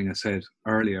to something I said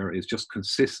earlier, is just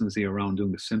consistency around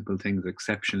doing the simple things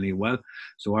exceptionally well.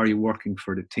 So are you working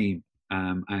for the team?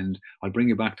 And I'll bring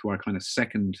you back to our kind of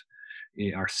secondary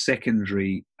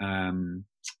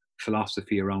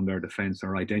philosophy around our defence,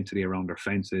 our identity around our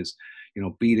fence is,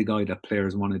 be the guy that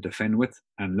players want to defend with.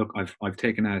 And look, I've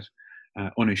taken that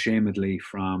unashamedly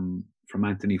from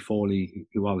Anthony Foley,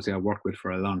 who obviously I worked with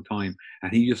for a long time,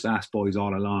 and he just asked boys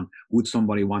all along, would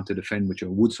somebody want to defend with you?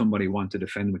 Would somebody want to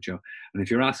defend with you? And if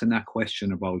you're asking that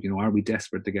question about, are we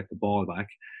desperate to get the ball back,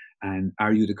 and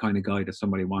are you the kind of guy that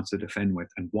somebody wants to defend with,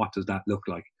 and what does that look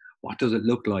like? What does it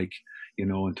look like,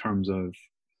 in terms of,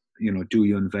 do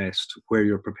you invest, where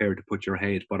you're prepared to put your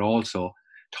head, but also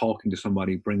talking to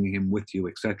somebody, bringing him with you,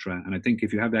 etc. And I think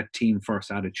if you have that team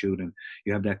first attitude, and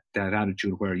you have that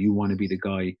attitude where you want to be the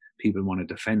guy people want to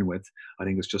defend with, I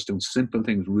think it's just doing simple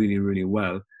things really, really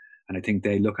well. And I think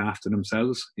they look after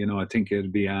themselves. I think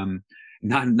it'd be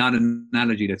not an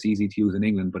analogy that's easy to use in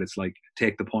England, but it's like,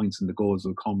 take the points and the goals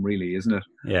will come, really, isn't it?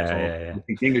 Yeah. I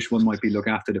think the English one might be look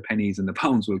after the pennies and the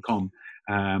pounds will come.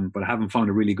 But I haven't found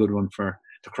a really good one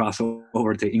to cross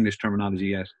over to English terminology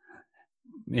yet.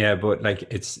 Yeah, but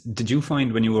did you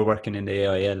find when you were working in the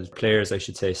AIL, players, I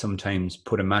should say, sometimes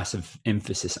put a massive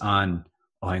emphasis on,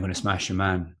 I'm going to smash your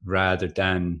man, rather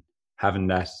than having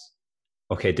that,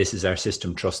 okay, this is our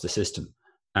system, trust the system.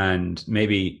 And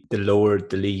maybe the lower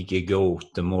the league you go,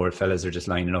 the more fellas are just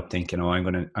lining up thinking, I'm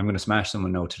going to smash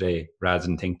someone now today, rather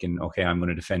than thinking, okay, I'm going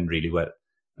to defend really well.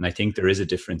 And I think there is a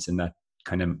difference in that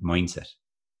kind of mindset.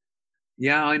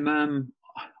 Yeah,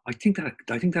 I think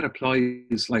that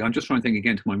applies. Like, I'm just trying to think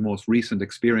again to my most recent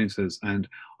experiences, and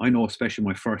I know, especially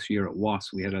my first year at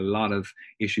Wasps, we had a lot of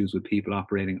issues with people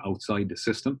operating outside the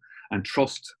system, and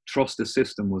trust the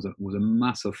system was a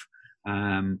massive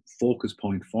focus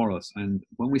point for us. And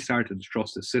when we started to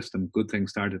trust the system, good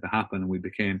things started to happen, and we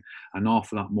became an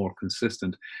awful lot more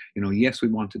consistent. Yes, we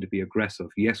wanted to be aggressive.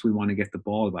 Yes, we want to get the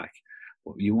ball back.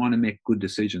 But you want to make good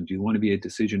decisions. You want to be a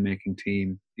decision-making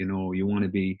team. You want to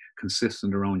be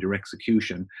consistent around your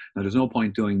execution. Now, there's no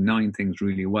point doing 9 things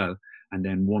really well and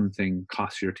then one thing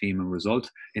costs your team a result.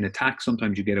 In attack,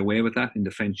 sometimes you get away with that. In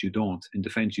defence, you don't. In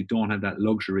defence, you don't have that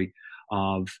luxury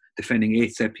of defending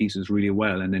 8 set pieces really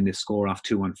well and then they score off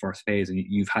 2 on first phase and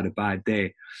you've had a bad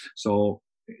day. So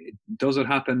does it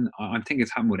happen? I think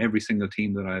it's happened with every single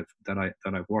team that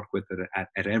I've worked with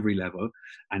at every level,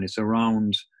 and it's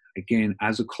around, again,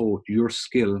 as a coach, your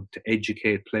skill to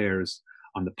educate players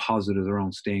on the positives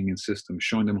around staying in systems,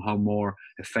 showing them how more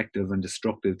effective and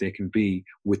destructive they can be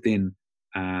within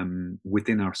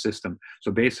our system.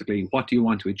 So basically, what do you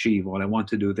want to achieve? Well, I want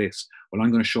to do this. Well,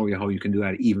 I'm going to show you how you can do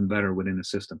that even better within a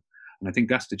system. And I think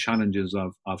that's the challenges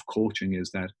of coaching,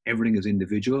 is that everything is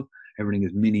individual, everything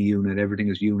is mini unit, everything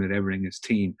is unit, everything is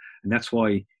team. And that's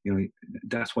why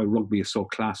rugby is so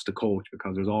class to coach,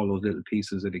 because there's all those little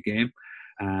pieces of the game.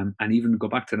 And even go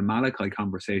back to the Malachi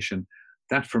conversation,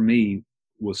 that for me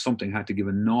was something I had to give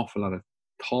an awful lot of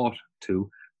thought to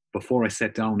before I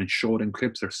sat down and showed him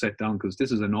clips or sat down, because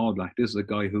this is an All Black. This is a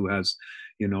guy who has,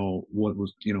 is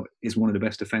one of the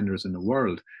best defenders in the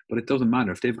world. But it doesn't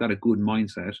matter if they've got a good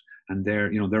mindset and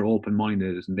they're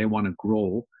open-minded and they want to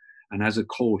grow. And as a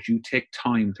coach, you take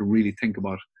time to really think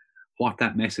about what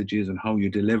that message is and how you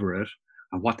deliver it.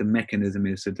 and what the mechanism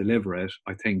is to deliver it,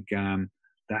 I think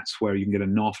that's where you can get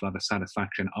an awful lot of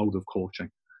satisfaction out of coaching.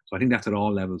 So I think that's at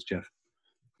all levels, Jeff.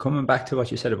 Coming back to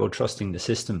what you said about trusting the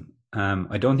system,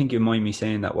 I don't think you mind me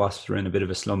saying that Wasps were in a bit of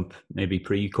a slump, maybe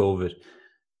pre-COVID.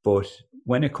 But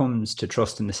when it comes to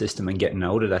trusting the system and getting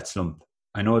out of that slump,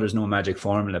 I know there's no magic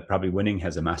formula. Probably winning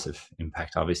has a massive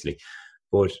impact, obviously.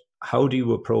 But how do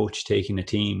you approach taking a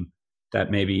team that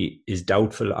maybe is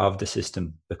doubtful of the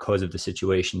system because of the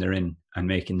situation they're in and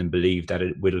making them believe that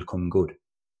it will come good?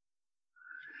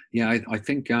 Yeah, I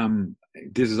think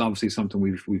this is obviously something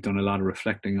we've done a lot of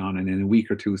reflecting on, and in a week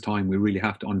or two's time, we really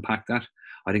have to unpack that.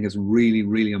 I think it's really,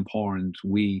 really important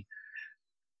we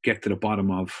get to the bottom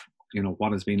of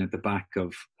what has been at the back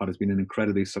of what has been an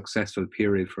incredibly successful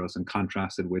period for us, and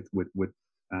contrasted with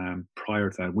prior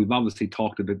to that. We've obviously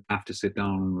talked a bit, have to sit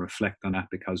down and reflect on that,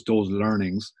 because those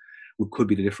learnings could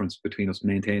be the difference between us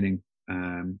maintaining,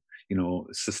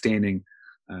 sustaining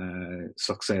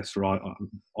success,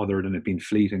 other than it being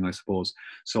fleeting, I suppose.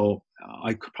 So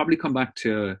I could probably come back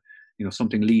to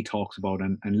something Lee talks about,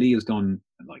 and Lee has done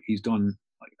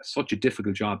such a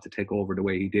difficult job to take over the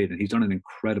way he did, and he's done an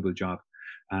incredible job.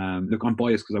 Look, I'm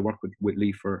biased because I worked with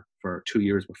Lee for 2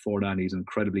 years before that. He's an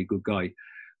incredibly good guy,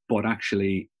 but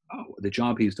actually the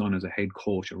job he's done as a head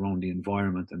coach around the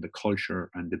environment and the culture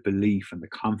and the belief and the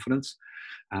confidence.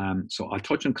 So I'll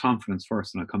touch on confidence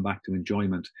first, and I'll come back to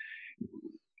enjoyment.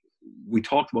 We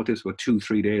talked about this about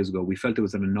 2-3 days ago. We felt it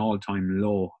was at an all-time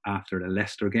low after the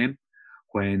Leicester game,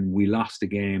 when we lost a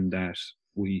game that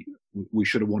we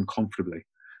should have won comfortably.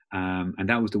 And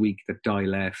that was the week that Di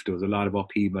left. There was a lot of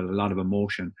upheaval, a lot of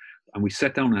emotion. And we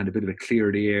sat down and had a bit of a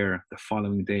clear the air the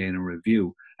following day in a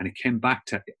review. And it came back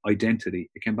to identity.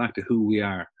 It came back to who we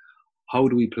are. How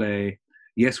do we play?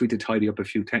 Yes, we did tidy up a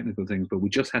few technical things, but we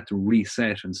just had to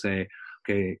reset and say,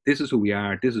 okay, this is who we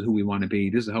are. This is who we want to be.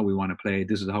 This is how we want to play.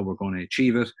 This is how we're going to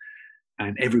achieve it.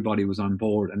 And everybody was on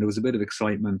board, and there was a bit of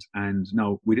excitement. And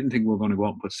no, we didn't think we were going to go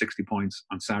out and put 60 points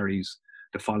on Sarries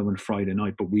the following Friday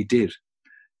night, but we did.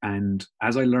 And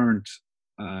as I learned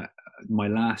my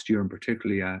last year, and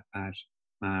particularly at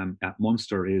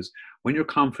Munster, is when your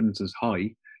confidence is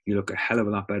high, you look a hell of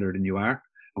a lot better than you are.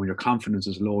 And when your confidence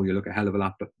is low, you look a hell of a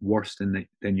lot worse than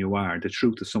you are. The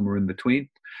truth is somewhere in between.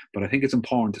 But I think it's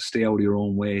important to stay out of your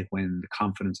own way when the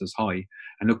confidence is high.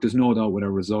 And look, there's no doubt with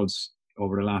our results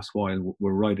over the last while,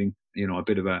 we're riding, a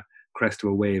bit of a crest of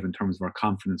a wave in terms of our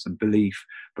confidence and belief.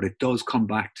 But it does come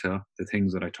back to the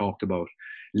things that I talked about.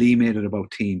 Lee made it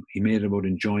about team. He made it about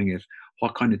enjoying it.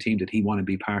 What kind of team did he want to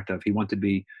be part of? He wanted to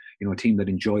be, a team that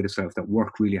enjoyed itself, that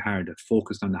worked really hard, that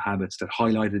focused on the habits, that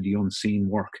highlighted the unseen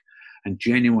work. And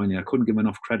genuinely, I couldn't give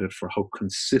enough credit for how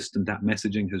consistent that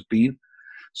messaging has been.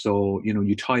 So,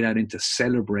 you tie that into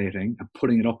celebrating and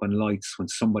putting it up in lights when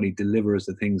somebody delivers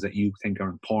the things that you think are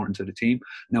important to the team.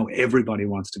 Now, everybody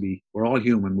wants to be, we're all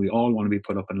human. We all want to be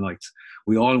put up in lights.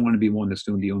 We all want to be one that's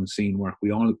doing the unseen work.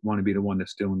 We all want to be the one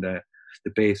that's doing the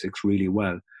basics really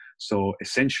well. So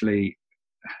essentially,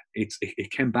 it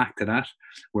came back to that.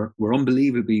 We're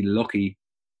unbelievably lucky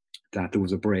that there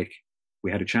was a break.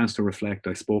 We had a chance to reflect.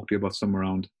 I spoke to you about some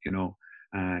around,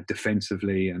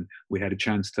 defensively, and we had a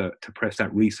chance to press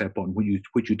that reset button,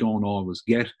 which you don't always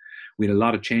get. We had a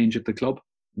lot of change at the club.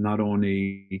 Not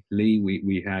only Lee,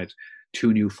 we had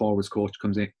 2 new forwards coach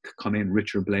come in,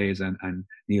 Richard Blaze and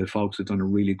Neil Fawkes have done a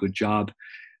really good job.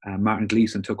 Martin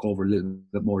Gleeson took over a little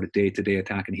bit more the day-to-day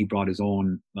attack, and he brought his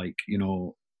own,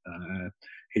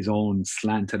 his own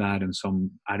slant to that, and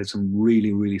added some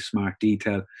really, really smart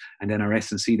detail. And then our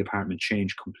S&C department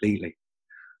changed completely.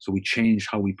 So we changed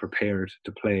how we prepared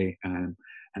to play, and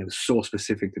it was so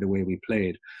specific to the way we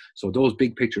played. So those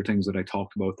big picture things that I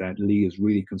talked about that Lee is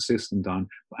really consistent on,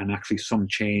 and actually some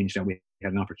change that we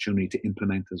had an opportunity to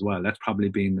implement as well. That's probably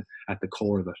been at the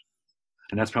core of it.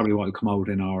 And that's probably what will come out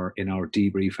in our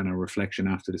debrief and our reflection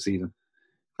after the season.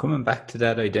 Coming back to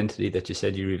that identity that you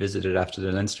said you revisited after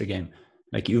the Leinster game,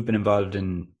 like you've been involved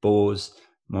in Bows,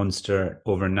 Munster,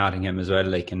 over in Nottingham as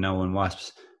well, and now in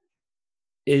Wasps.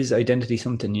 Is identity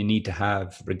something you need to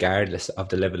have regardless of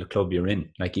the level of club you're in?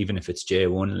 Like even if it's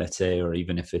J1, let's say, or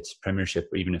even if it's Premiership,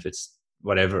 or even if it's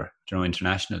whatever,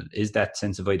 international, is that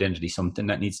sense of identity something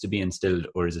that needs to be instilled,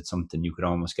 or is it something you could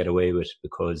almost get away with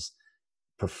because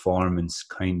performance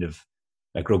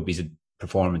like rugby's a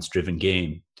performance driven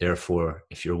game, therefore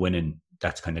if you're winning,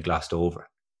 that's kind of glossed over?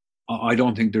 I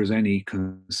don't think there's any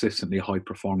consistently high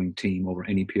performing team over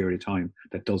any period of time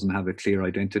that doesn't have a clear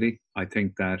identity. I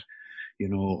think that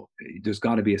there's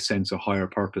got to be a sense of higher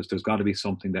purpose. There's got to be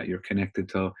something that you're connected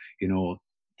to,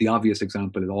 the obvious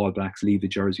example is All Blacks leave the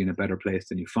jersey in a better place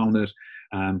than you found it.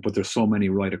 But there's so many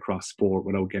right across sport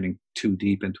without getting too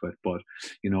deep into it. But,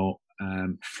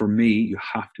 for me, you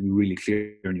have to be really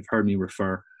clear, and you've heard me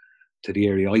refer to the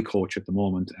area I coach at the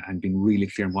moment, and being really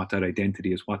clear on what that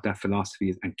identity is, what that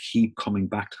philosophy is, and keep coming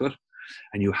back to it.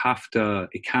 And you have to,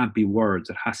 it can't be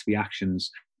words, it has to be actions.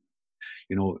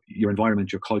 Your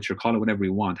environment, your culture, call it whatever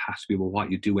you want, has to be about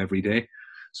what you do every day.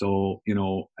 So,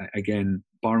 again,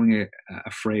 borrowing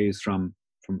a phrase from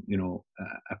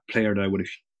a player that I would have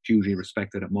hugely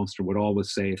respected at Munster would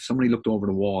always say, if somebody looked over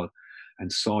the wall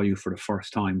and saw you for the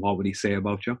first time, what would he say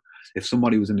about you? If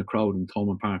somebody was in the crowd in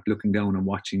Thomond Park looking down and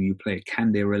watching you play,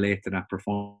 can they relate to that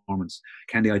performance?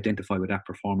 Can they identify with that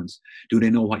performance? Do they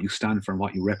know what you stand for and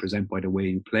what you represent by the way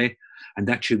you play? And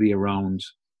that should be around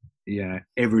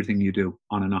everything you do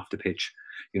on and off the pitch.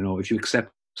 If you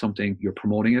accept something, you're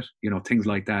promoting it, things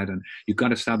like that. And you've got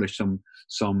to establish some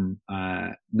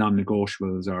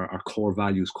non-negotiables or core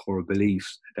values, core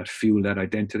beliefs that fuel that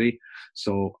identity.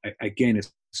 So again,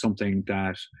 it's something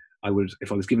that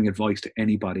if I was giving advice to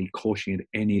anybody coaching at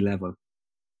any level,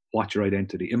 what's your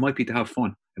identity? It might be to have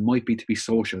fun. It might be to be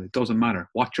social. It doesn't matter.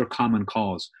 What's your common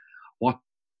cause? What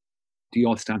do you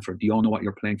all stand for? Do you all know what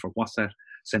you're playing for? What's that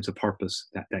sense of purpose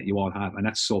that you all have? And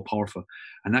that's so powerful.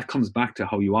 And that comes back to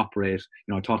how you operate.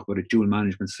 I talk about a dual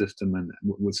management system, and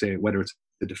would say whether it's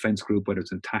the defense group, whether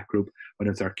it's an attack group, whether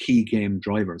it's our key game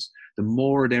drivers, the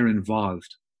more they're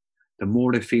involved, the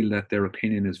more they feel that their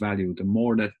opinion is valued, the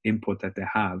more that input that they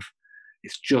have,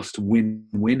 it's just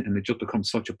win-win, and it just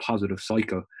becomes such a positive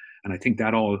cycle. And I think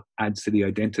that all adds to the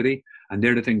identity. And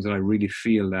they're the things that I really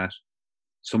feel that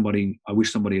I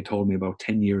wish somebody had told me about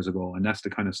 10 years ago. And that's the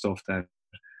kind of stuff that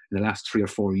in the last 3 or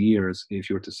 4 years, if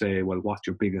you were to say, well, what's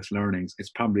your biggest learnings?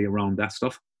 It's probably around that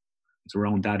stuff. It's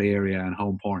around that area and how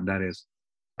important that is.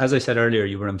 As I said earlier,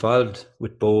 you were involved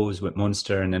with Bows, with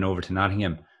Munster, and then over to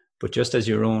Nottingham. But just as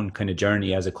your own kind of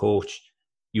journey as a coach,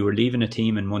 you were leaving a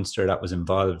team in Munster that was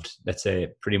involved, let's say,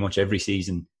 pretty much every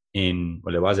season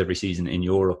it was every season in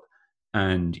Europe,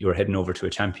 and you were heading over to a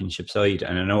championship side.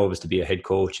 And I know it was to be a head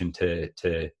coach and to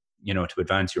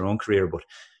advance your own career, but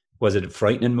was it a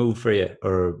frightening move for you,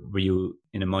 or were you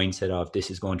in a mindset of,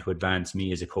 this is going to advance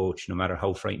me as a coach, no matter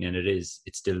how frightening it is,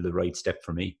 it's still the right step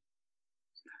for me?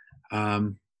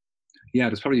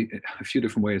 There's probably a few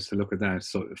different ways to look at that.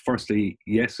 So firstly,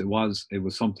 yes, it was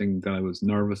something that I was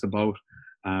nervous about.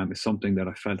 It's something that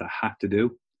I felt I had to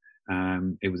do.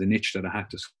 It was an itch that I had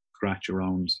to scratch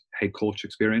around head coach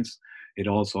experience.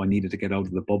 I needed to get out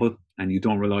of the bubble, and you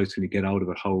don't realize till you get out of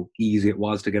it how easy it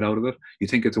was to get out of it. You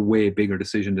think it's a way bigger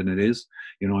decision than it is,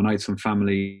 and I had some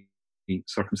family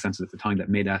circumstances at the time that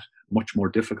made that much more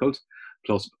difficult.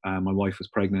 Plus, my wife was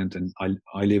pregnant, and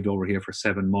I lived over here for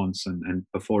 7 months, and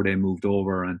before they moved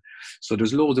over, and so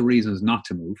there's loads of reasons not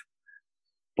to move.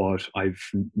 But I've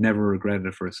never regretted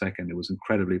it for a second. It was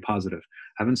incredibly positive.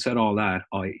 Having said all that,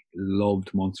 I loved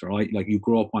Munster. You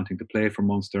grow up wanting to play for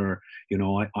Munster.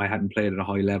 I hadn't played at a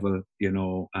high level,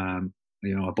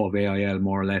 above AIL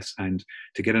more or less. And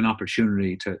to get an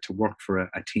opportunity to work for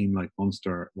a team like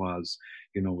Munster was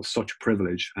such a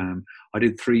privilege. I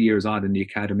did 3 years odd in the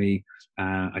academy.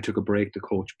 I took a break to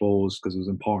coach Bows because it was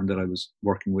important that I was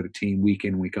working with a team week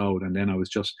in, week out. And then I was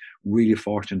just really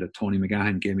fortunate that Tony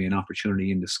McGahan gave me an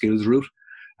opportunity in the skills route.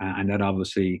 And that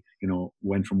obviously,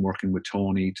 went from working with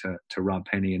Tony to Rob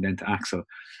Penny and then to Axel.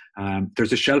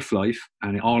 There's a shelf life.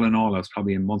 And all in all, I was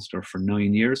probably in Munster for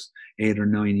 9 years, 8 or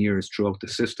 9 years throughout the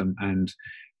system. And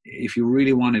if you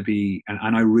really want to be,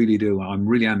 and I really do, I'm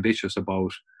really ambitious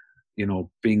about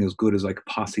being as good as I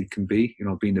possibly can be,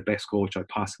 being the best coach I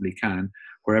possibly can.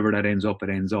 Wherever that ends up, it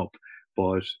ends up.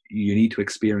 But you need to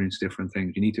experience different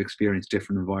things. You need to experience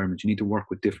different environments. You need to work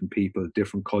with different people,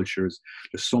 different cultures.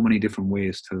 There's so many different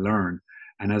ways to learn.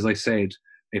 And as I said,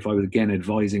 if I was again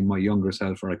advising my younger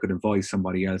self, or I could advise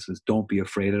somebody else, is don't be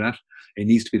afraid of that. It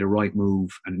needs to be the right move,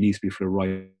 and it needs to be for the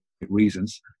right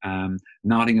reasons.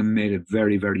 Nottingham made it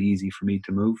very, very easy for me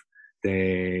to move.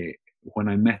 When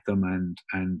I met them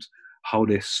and how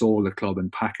they sold the club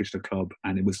and packaged the club,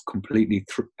 and it was completely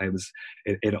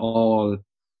it all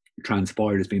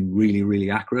transpired as being really, really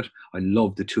accurate. I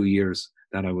loved the 2 years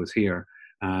that I was here.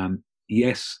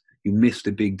 Yes, you miss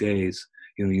the big days.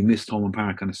 You miss Thomond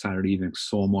Park on a Saturday evening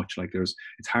so much.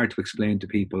 It's hard to explain to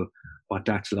people what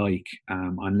that's like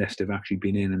unless they've actually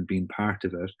been in and been part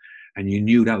of it. And you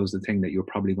knew that was the thing that you're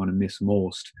probably going to miss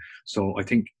most. So I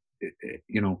think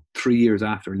 3 years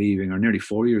after leaving, or nearly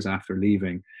 4 years after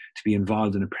leaving, to be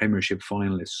involved in a Premiership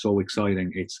final is so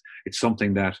exciting. It's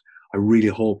something that I really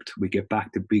hoped we get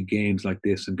back to big games like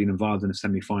this, and being involved in a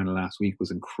semi-final last week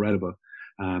was incredible.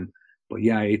 but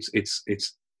yeah, it's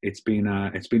been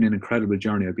an incredible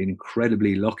journey. I've been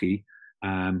incredibly lucky.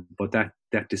 But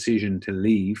that decision to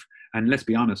leave, and let's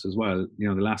be honest as well,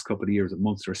 the last couple of years at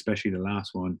Munster, especially the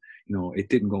last one, it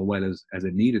didn't go well as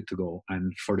it needed to go,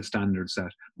 and for the standards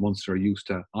that Munster are used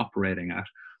to operating at.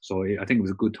 So I think it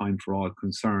was a good time for all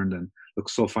concerned, and look,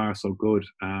 so far so good.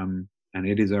 And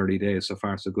it is early days. So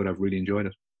far so good. I've really enjoyed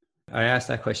it. I asked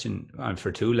that question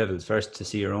for two levels. First, to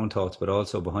see your own thoughts, but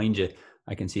also behind you,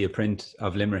 I can see a print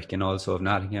of Limerick and also of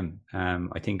Nottingham.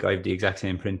 I think I have the exact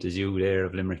same print as you there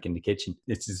of Limerick in the kitchen.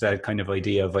 It's that kind of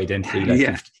idea of identity. Like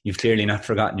Yeah. you've clearly not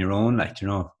forgotten your own,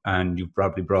 and you've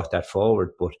probably brought that forward.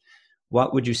 But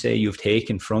what would you say you've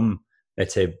taken from,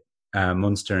 let's say,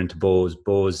 Munster into Bohs,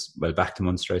 well, back to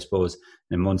Munster, I suppose,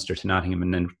 then Munster to Nottingham,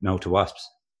 and then now to Wasps?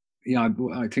 Yeah,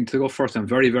 I think to go first, I'm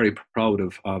very, very proud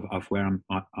of where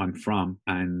I'm from.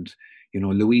 And,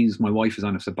 Louise, my wife, is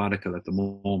on a sabbatical at the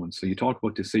moment. So you talk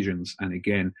about decisions. And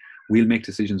again, we'll make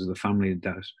decisions as a family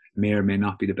that may or may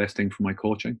not be the best thing for my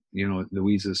coaching.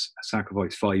 Louise has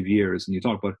sacrificed 5 years. And you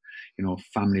talk about,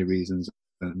 family reasons.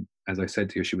 And as I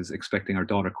said to you, she was expecting our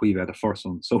daughter Quiva, the first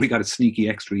one. So we got a sneaky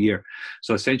extra year.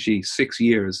 So essentially 6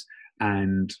 years,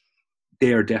 and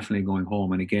they are definitely going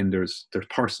home. And again, there's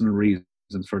personal reasons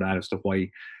for that as to why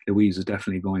Louise is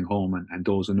definitely going home, and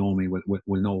those who know me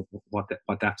will know what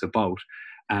that's about.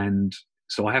 And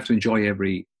so I have to enjoy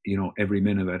every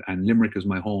minute of it. And Limerick is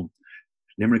my home.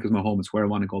 It's where I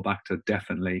want to go back to,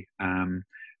 definitely.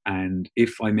 And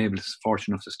if I'm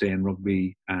fortunate enough to stay in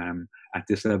rugby at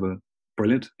this level,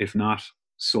 brilliant. If not,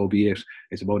 so be it.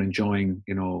 It's about enjoying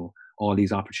all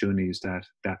these opportunities that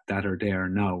are there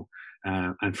now.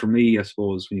 And for me, I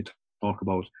suppose, when you talk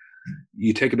about,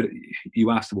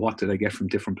 you asked what did I get from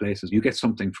different places, you get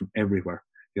something from everywhere.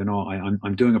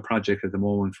 I'm doing a project at the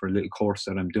moment for a little course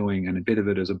that I'm doing, and a bit of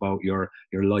it is about your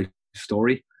life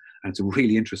story. And it's a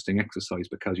really interesting exercise,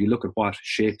 because you look at what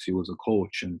shapes you as a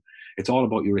coach, and it's all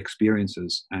about your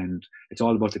experiences, and it's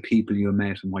all about the people you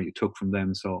met and what you took from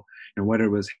them. So whether it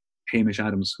was Hamish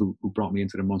Adams, who brought me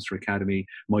into the Munster Academy,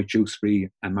 Mike Jewsbury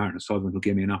and Martin Sullivan, who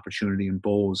gave me an opportunity in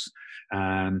Bohs,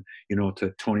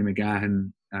 to Tony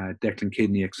McGahan, Declan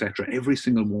Kidney, etc. Every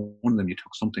single one of them you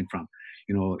took something from.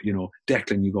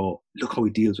 Declan, you go, look how he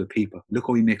deals with people. Look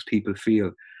how he makes people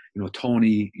feel.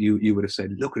 Tony, you would have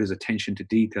said, look at his attention to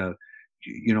detail.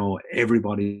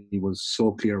 Everybody was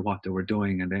so clear what they were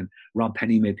doing. And then Rob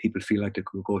Penny made people feel like they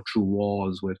could go through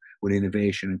walls with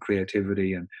innovation and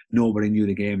creativity, and nobody knew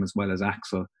the game as well as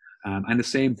Axel. And the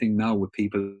same thing now with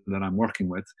people that I'm working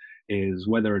with, is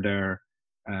whether they're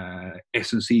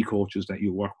S&C coaches that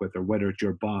you work with, or whether it's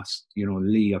your boss.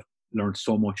 Lee, I've learned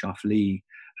so much off Lee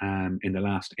in the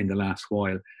last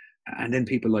while. And then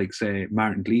people like, say,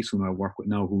 Martin Gleeson, who I work with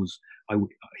now,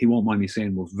 he won't mind me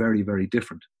saying, we're very, very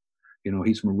different.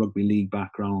 He's from a rugby league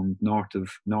background, north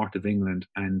of England,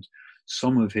 and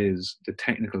some of the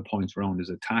technical points around his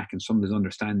attack and some of his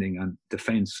understanding and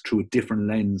defence through a different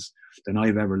lens than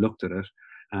I've ever looked at it.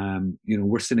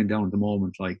 We're sitting down at the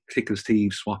moment like thick as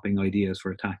thieves, swapping ideas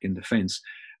for attack and defence,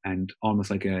 and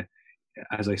almost like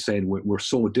as I said, we're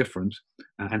so different,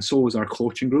 and so is our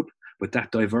coaching group. But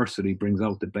that diversity brings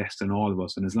out the best in all of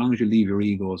us. And as long as you leave your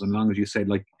egos, and as long as you said,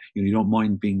 you don't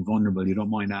mind being vulnerable, you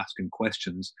don't mind asking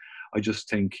questions, I just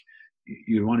think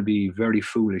you want to be very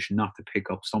foolish not to pick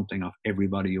up something off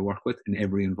everybody you work with in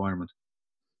every environment.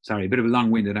 Sorry, a bit of a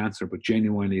long-winded answer, but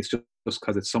genuinely, it's just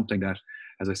because it's something that,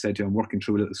 as I said to you, I'm working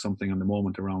through a little something on the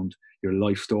moment around your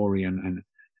life story and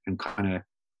kind of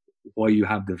why you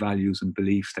have the values and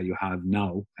beliefs that you have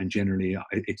now. And generally,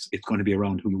 it's going to be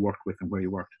around who you work with and where you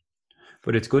worked.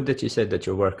 But it's good that you said that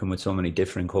you're working with so many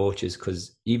different coaches,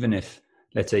 because even if,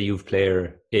 let's say, you've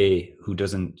player A who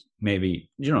doesn't,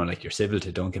 maybe, like you're civil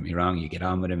to, don't get me wrong, you get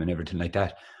on with him and everything like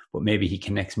that, but maybe he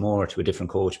connects more to a different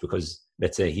coach because,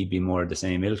 let's say, he'd be more of the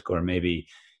same ilk, or maybe,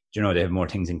 they have more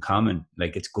things in common.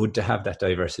 Like, it's good to have that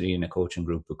diversity in a coaching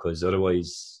group, because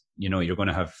otherwise, you're going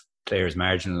to have players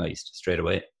marginalized straight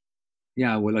away.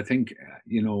 Yeah, well, I think,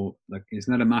 it's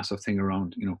not a massive thing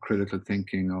around, critical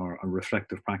thinking or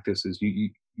reflective practices.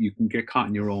 You can get caught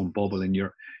in your own bubble, and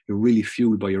you're really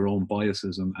fueled by your own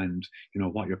biases and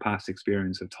what your past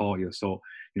experience have taught you. So,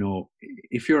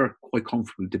 if you're quite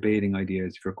comfortable debating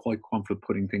ideas, if you're quite comfortable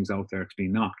putting things out there to be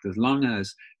knocked, as long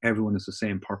as everyone has the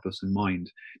same purpose in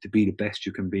mind, to be the best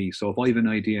you can be. So if I have an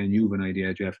idea and you have an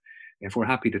idea, Jeff, if we're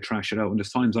happy to trash it out, and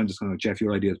there's times I'm just going to go, Jeff,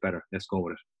 your idea is better, let's go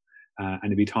with it. And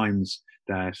there'll be times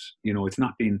that, it's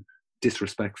not being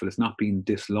disrespectful, it's not being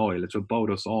disloyal. It's about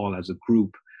us all as a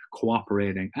group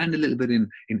cooperating, and a little bit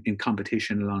in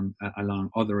competition along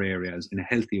other areas in a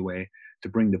healthy way, to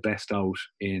bring the best out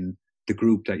in the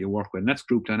group that you work with. And that's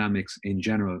group dynamics in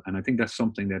general. And I think that's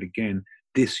something that, again,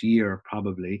 this year,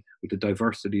 probably with the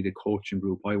diversity of the coaching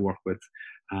group I work with,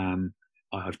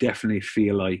 I definitely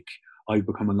feel like I've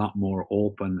become a lot more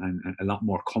open and a lot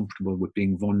more comfortable with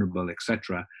being vulnerable,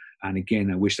 etc. And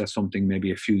again, I wish that's something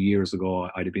maybe a few years ago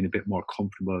I'd have been a bit more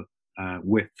comfortable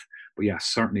with. But yeah,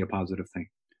 certainly a positive thing.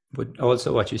 But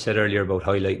also what you said earlier about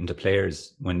highlighting to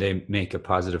players when they make a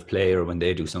positive play or when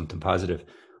they do something positive.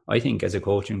 I think as a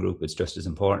coaching group, it's just as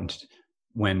important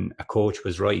when a coach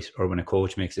was right or when a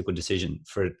coach makes a good decision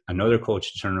for another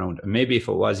coach to turn around. And maybe if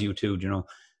it was you two,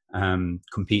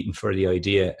 competing for the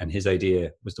idea and his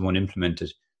idea was the one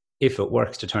implemented, if it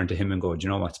works, to turn to him and go, do you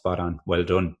know what, spot on, well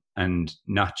done. And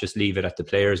not just leave it at the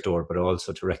player's door, but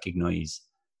also to recognize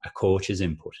a coach's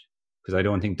input. Because I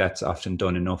don't think that's often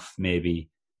done enough, maybe,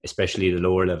 especially the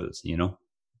lower levels,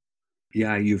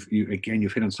 Yeah, you've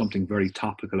hit on something very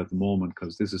topical at the moment,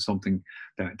 because this is something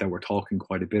that we're talking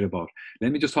quite a bit about.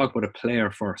 Let me just talk about a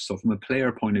player first. So from a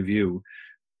player point of view,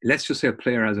 let's just say a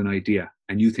player has an idea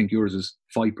and you think yours is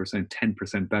 5%,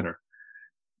 10% better.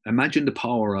 Imagine the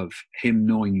power of him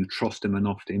knowing you trust him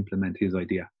enough to implement his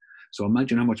idea. So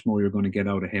imagine how much more you're going to get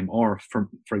out of him. Or for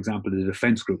example, the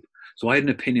defense group. So I had an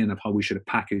opinion of how we should have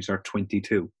packaged our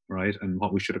 22, right? And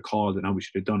what we should have called and how we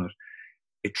should have done it.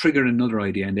 It triggered another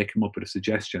idea and they came up with a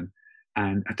suggestion.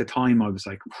 And at the time I was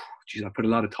like, geez, I put a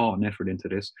lot of thought and effort into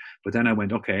this. But then I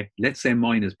went, okay, let's say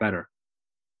mine is better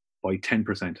by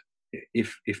 10%.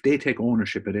 If they take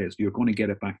ownership of this, you're going to get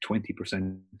it back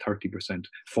 20%, 30%,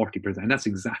 40%. And that's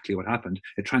exactly what happened.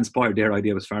 It transpired their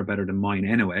idea was far better than mine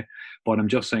anyway. But I'm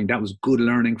just saying that was good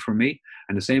learning for me.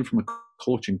 And the same from a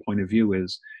coaching point of view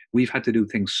is we've had to do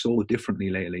things so differently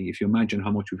lately. If you imagine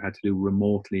how much we've had to do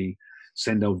remotely,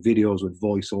 send out videos with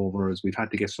voiceovers, we've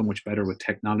had to get so much better with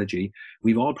technology.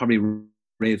 We've all probably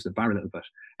raised the bar a little bit.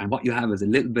 And what you have is a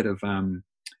little bit of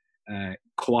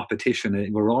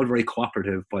co-opetition. We're all very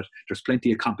cooperative, but there's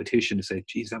plenty of competition to say,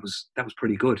 geez, that was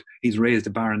pretty good. He's raised the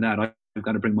bar on that. I've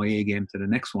got to bring my A game to the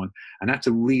next one. And that's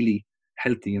a really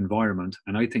healthy environment.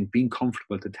 And I think being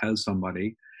comfortable to tell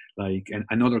somebody, like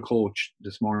another coach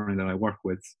this morning that I work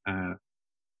with,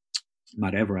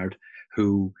 Matt Everard,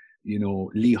 who,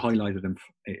 Lee highlighted him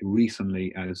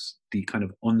recently as the kind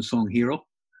of unsung hero.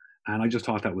 And I just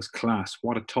thought that was class.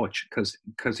 What a touch, because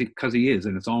he is,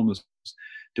 and it's almost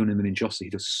doing him an injustice. He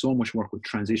does so much work with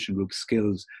transition group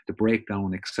skills, the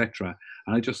breakdown, etc.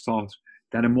 And I just thought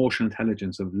that emotional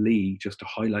intelligence of Lee, just to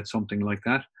highlight something like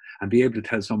that and be able to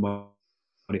tell somebody,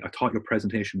 I thought your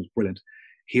presentation was brilliant.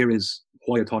 Here is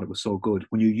why I thought it was so good.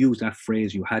 When you use that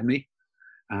phrase, you had me.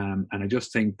 And I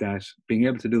just think that being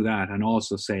able to do that and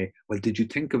also say, well, did you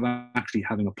think of actually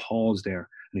having a pause there?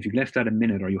 And if you left that a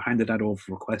minute or you handed that over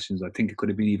for questions, I think it could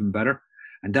have been even better.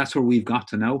 And that's where we've got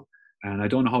to now. And I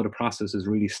don't know how the process has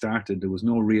really started. There was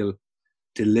no real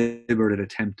deliberate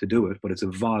attempt to do it, but it's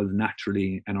evolved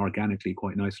naturally and organically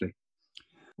quite nicely.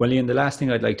 Well, Ian, the last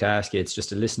thing I'd like to ask you, it's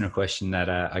just a listener question that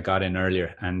I got in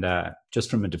earlier. And just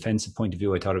from a defensive point of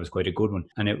view, I thought it was quite a good one.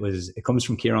 And it comes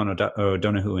from Kieran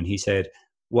O'Donoghue, and he said,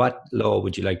 what law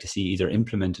would you like to see either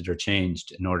implemented or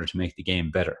changed in order to make the game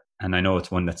better? And I know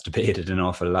it's one that's debated an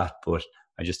awful lot, but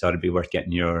I just thought it'd be worth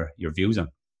getting your views on.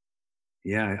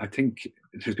 Yeah, I think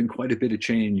there's been quite a bit of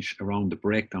change around the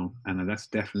breakdown, and that's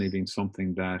definitely been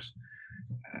something that,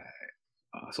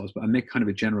 so I make kind of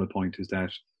a general point, is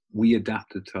that we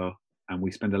adapted to, and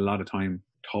we spent a lot of time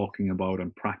talking about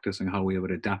and practicing how we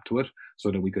would adapt to it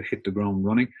so that we could hit the ground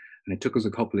running. And it took us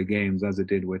a couple of games, as it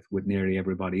did with nearly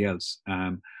everybody else.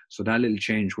 So that little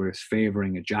change where it's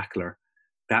favouring a jackler,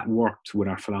 that worked with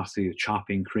our philosophy of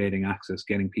chopping, creating access,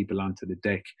 getting people onto the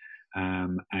deck.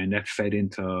 And that fed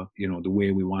into, the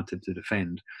way we wanted to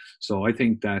defend. So I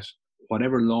think that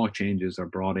whatever law changes are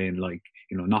brought in, like,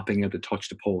 not being able to touch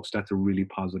the post, that's a really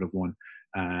positive one.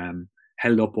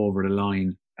 Held up over the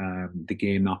line, the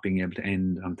game not being able to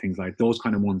end, and things like those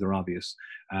kind of ones are obvious.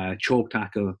 Choke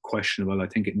tackle, questionable. I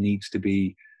think it needs to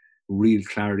be real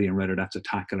clarity on whether that's a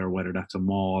tackle or whether that's a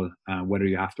maul, whether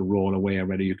you have to roll away or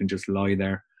whether you can just lie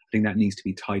there. I think that needs to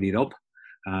be tidied up.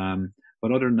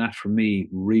 But other than that, for me,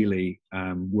 really,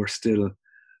 we're still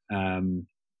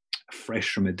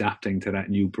fresh from adapting to that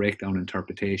new breakdown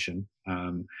interpretation.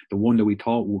 The one that we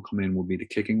thought would come in would be the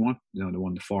kicking one, the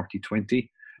one, the 40-20.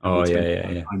 Oh,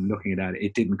 yeah. I'm looking at it.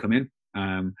 It didn't come in.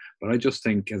 But I just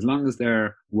think as long as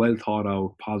they're well thought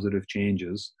out, positive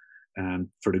changes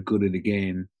for the good of the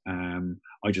game,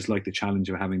 I just like the challenge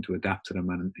of having to adapt to them.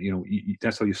 And,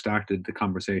 that's how you started the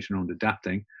conversation around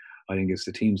adapting. I think it's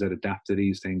the teams that adapt to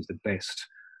these things the best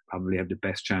probably have the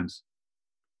best chance.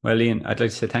 Well, Ian, I'd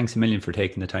like to say thanks a million for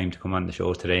taking the time to come on the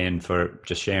show today and for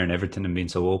just sharing everything and being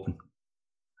so open.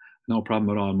 No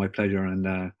problem at all. My pleasure.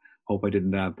 And hope I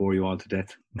didn't bore you all to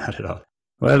death. Not at all.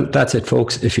 Well, that's it,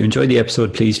 folks. If you enjoyed the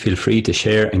episode, please feel free to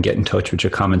share and get in touch with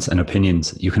your comments and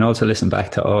opinions. You can also listen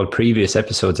back to all previous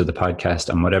episodes of the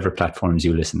podcast on whatever platforms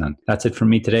you listen on. That's it from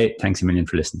me today. Thanks a million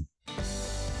for listening.